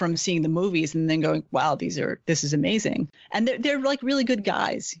them from seeing the movies and then going, wow, this is amazing. And they're like really good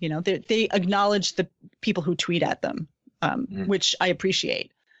guys. They acknowledge the people who tweet at them, which I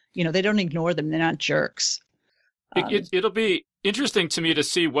appreciate. They don't ignore them. They're not jerks. It'll be interesting to me to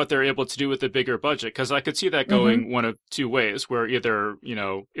see what they're able to do with the bigger budget, because I could see that going one of two ways, where either,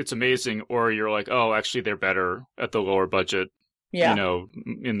 it's amazing, or you're like, oh, actually they're better at the lower budget,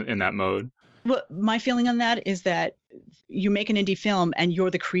 in that mode. Well, my feeling on that is that you make an indie film and you're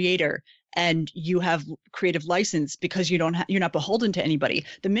the creator and you have creative license because you're not beholden to anybody.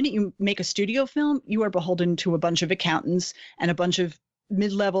 The minute you make a studio film, you are beholden to a bunch of accountants and a bunch of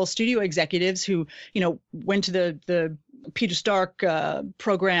mid-level studio executives who, went to the Peter Stark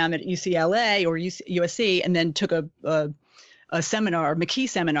program at UCLA or USC and then took a a seminar, a McKee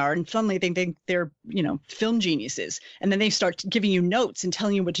seminar, and suddenly they think they're, film geniuses. And then they start giving you notes and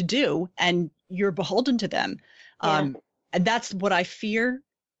telling you what to do, and you're beholden to them. Yeah. And that's what I fear.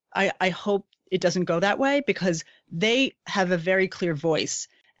 I hope it doesn't go that way, because they have a very clear voice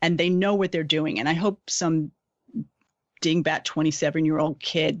and they know what they're doing. And I hope some dingbat 27-year-old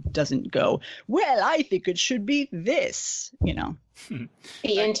kid doesn't go, well, I think it should be this, The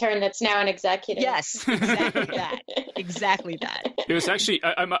intern that's now an executive. Yes, exactly that. Exactly that. It was actually,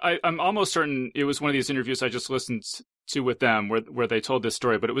 I'm almost certain it was one of these interviews I just listened to with them where they told this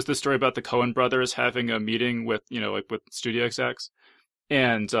story, but it was this story about the Coen brothers having a meeting with, with studio execs.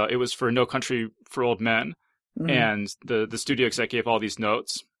 And it was for No Country for Old Men. Mm-hmm. And the studio exec gave all these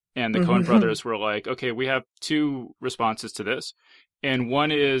notes. And the Coen brothers were like, okay, we have two responses to this. And one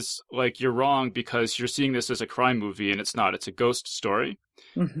is like, you're wrong because you're seeing this as a crime movie, and it's not. It's a ghost story.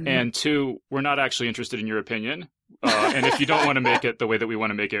 Mm-hmm. And two, we're not actually interested in your opinion. And if you don't want to make it the way that we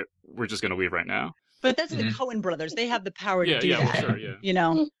want to make it, we're just going to leave right now. But that's the Coen brothers. They have the power to do that. Well, sure,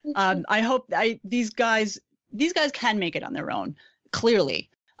 yeah. I hope these guys can make it on their own. Clearly,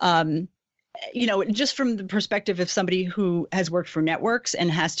 just from the perspective of somebody who has worked for networks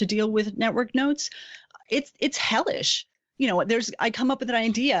and has to deal with network notes, it's hellish. I come up with an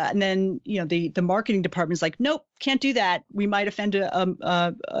idea, and then the marketing department is like, nope, can't do that. We might offend an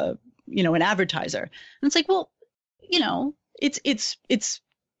advertiser. And it's like, well, it's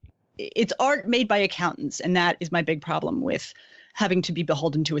art made by accountants, and that is my big problem with having to be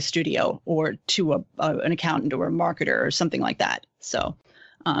beholden to a studio or to an accountant or a marketer or something like that. So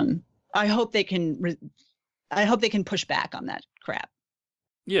I hope they can push back on that crap.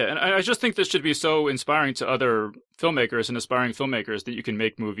 Yeah, and I just think this should be so inspiring to other filmmakers and aspiring filmmakers that you can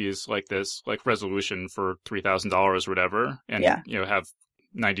make movies like this, like Resolution, for $3,000 or whatever, and have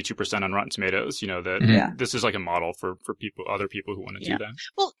 92% on Rotten Tomatoes. This is like a model for other people who want to do that.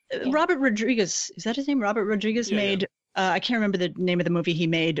 Well, Robert Rodriguez, is that his name? Robert Rodriguez made. I can't remember the name of the movie he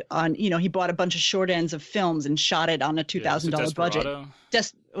made on, he bought a bunch of short ends of films and shot it on a $2,000 budget.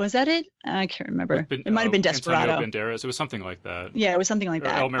 Was that it? I can't remember. It might have been Desperado. Antonio Banderas. It was something like that. Yeah, it was something like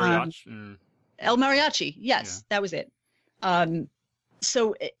that. El Mariachi. El Mariachi. Yes, that was it.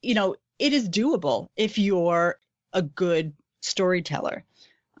 So, it is doable if you're a good storyteller.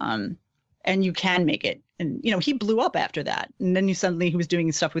 And you can make it. And, he blew up after that. And then he was doing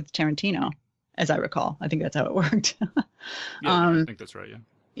stuff with Tarantino, as I recall. I think that's how it worked. I think that's right, yeah.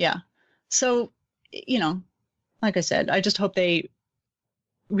 Yeah. So, like I said, I just hope they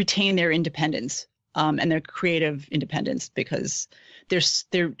retain their independence and their creative independence, because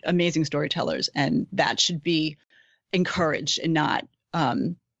they're amazing storytellers, and that should be encouraged and not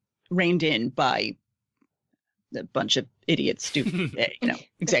reined in by a bunch of idiots, stupid,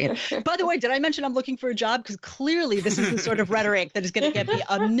 executive. By the way, did I mention I'm looking for a job? Because clearly this is the sort of rhetoric that is going to get me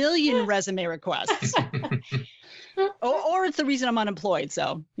a million resume requests. or it's the reason I'm unemployed.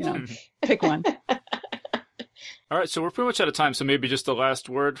 So, pick one. All right, so we're pretty much out of time. So maybe just the last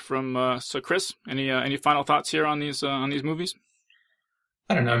word from Chris. Any final thoughts here on these movies?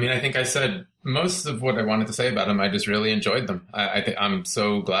 I don't know. I mean, I think I said most of what I wanted to say about them. I just really enjoyed them. I'm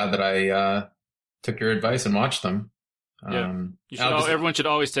so glad that I took your advice and watched them. Everyone should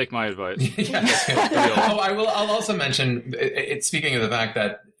always take my advice. I'll also mention, speaking of the fact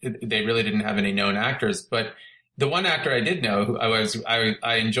that they really didn't have any known actors, but the one actor I did know,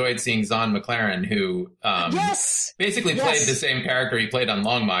 I enjoyed seeing Zahn McClarnon, who basically played the same character he played on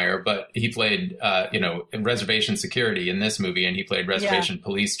Longmire, but he played Reservation Security in this movie, and he played Reservation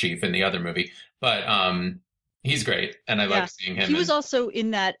Police Chief in the other movie. But he's great, and I liked seeing him. He was also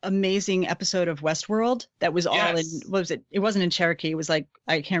in that amazing episode of Westworld that was all in, what was it? It wasn't in Cherokee. It was like,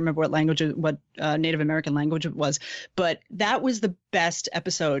 I can't remember what Native American language it was, but that was the best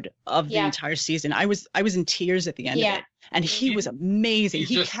episode of the entire season. I was in tears at the end of it, and he was amazing.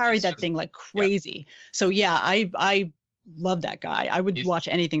 He carried that thing like crazy. So I love that guy. I would watch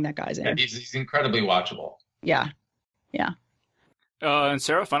anything that guy's in. He's incredibly watchable. Yeah. And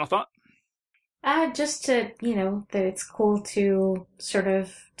Sarah, final thought? Just to, that it's cool to sort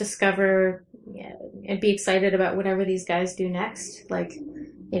of discover and be excited about whatever these guys do next. Like,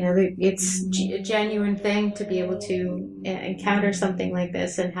 it's a genuine thing to be able to encounter something like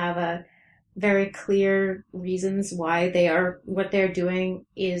this and have a very clear reasons why what they're doing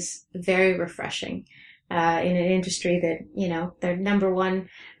is very refreshing. In an industry that, their number one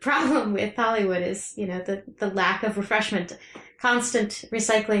problem with Hollywood is, the lack of refreshment, constant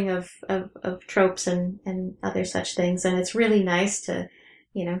recycling of tropes and other such things. And it's really nice to,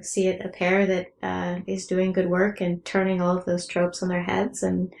 see a pair that is doing good work and turning all of those tropes on their heads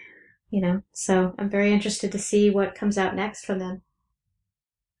and So I'm very interested to see what comes out next from them.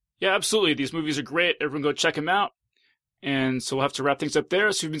 Yeah, absolutely. These movies are great. Everyone go check them out. And so we'll have to wrap things up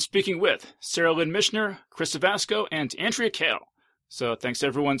there. So we've been speaking with Sara Lynn Michener, Chris Cevasco, and Andrea Kail. So thanks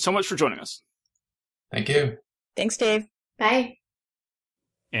everyone so much for joining us. Thank you. Thanks, Dave. Bye.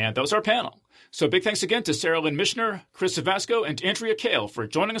 And that was our panel. So big thanks again to Sara Lynn Michener, Chris Cevasco, and Andrea Kail for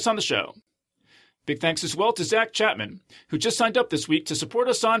joining us on the show. Big thanks as well to Zach Chapman, who just signed up this week to support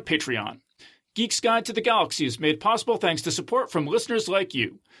us on Patreon. Geek's Guide to the Galaxy is made possible thanks to support from listeners like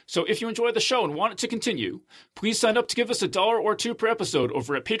you. So if you enjoy the show and want it to continue, please sign up to give us $1 or $2 per episode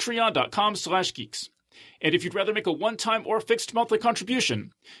over at patreon.com/geeks. And if you'd rather make a one-time or fixed monthly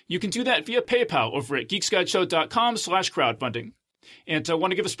contribution, you can do that via PayPal over at geeksguideshow.com/crowdfunding. And I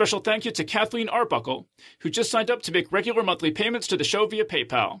want to give a special thank you to Kathleen Arbuckle, who just signed up to make regular monthly payments to the show via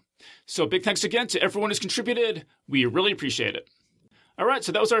PayPal. So big thanks again to everyone who's contributed. We really appreciate it. All right,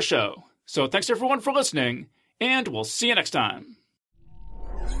 so that was our show. So thanks everyone for listening, and we'll see you next time.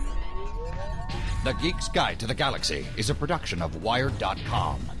 The Geek's Guide to the Galaxy is a production of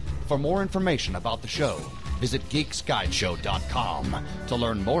Wired.com. For more information about the show, visit geeksguideshow.com. To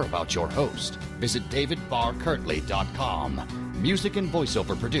learn more about your host, visit davidbarrkirtley.com. Music and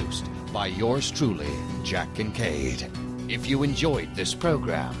voiceover produced by yours truly, Jack Kincaid. If you enjoyed this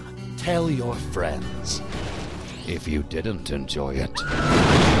program, tell your friends. If you didn't enjoy it,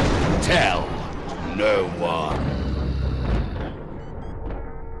 tell no one.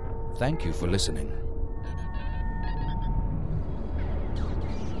 Thank you for listening.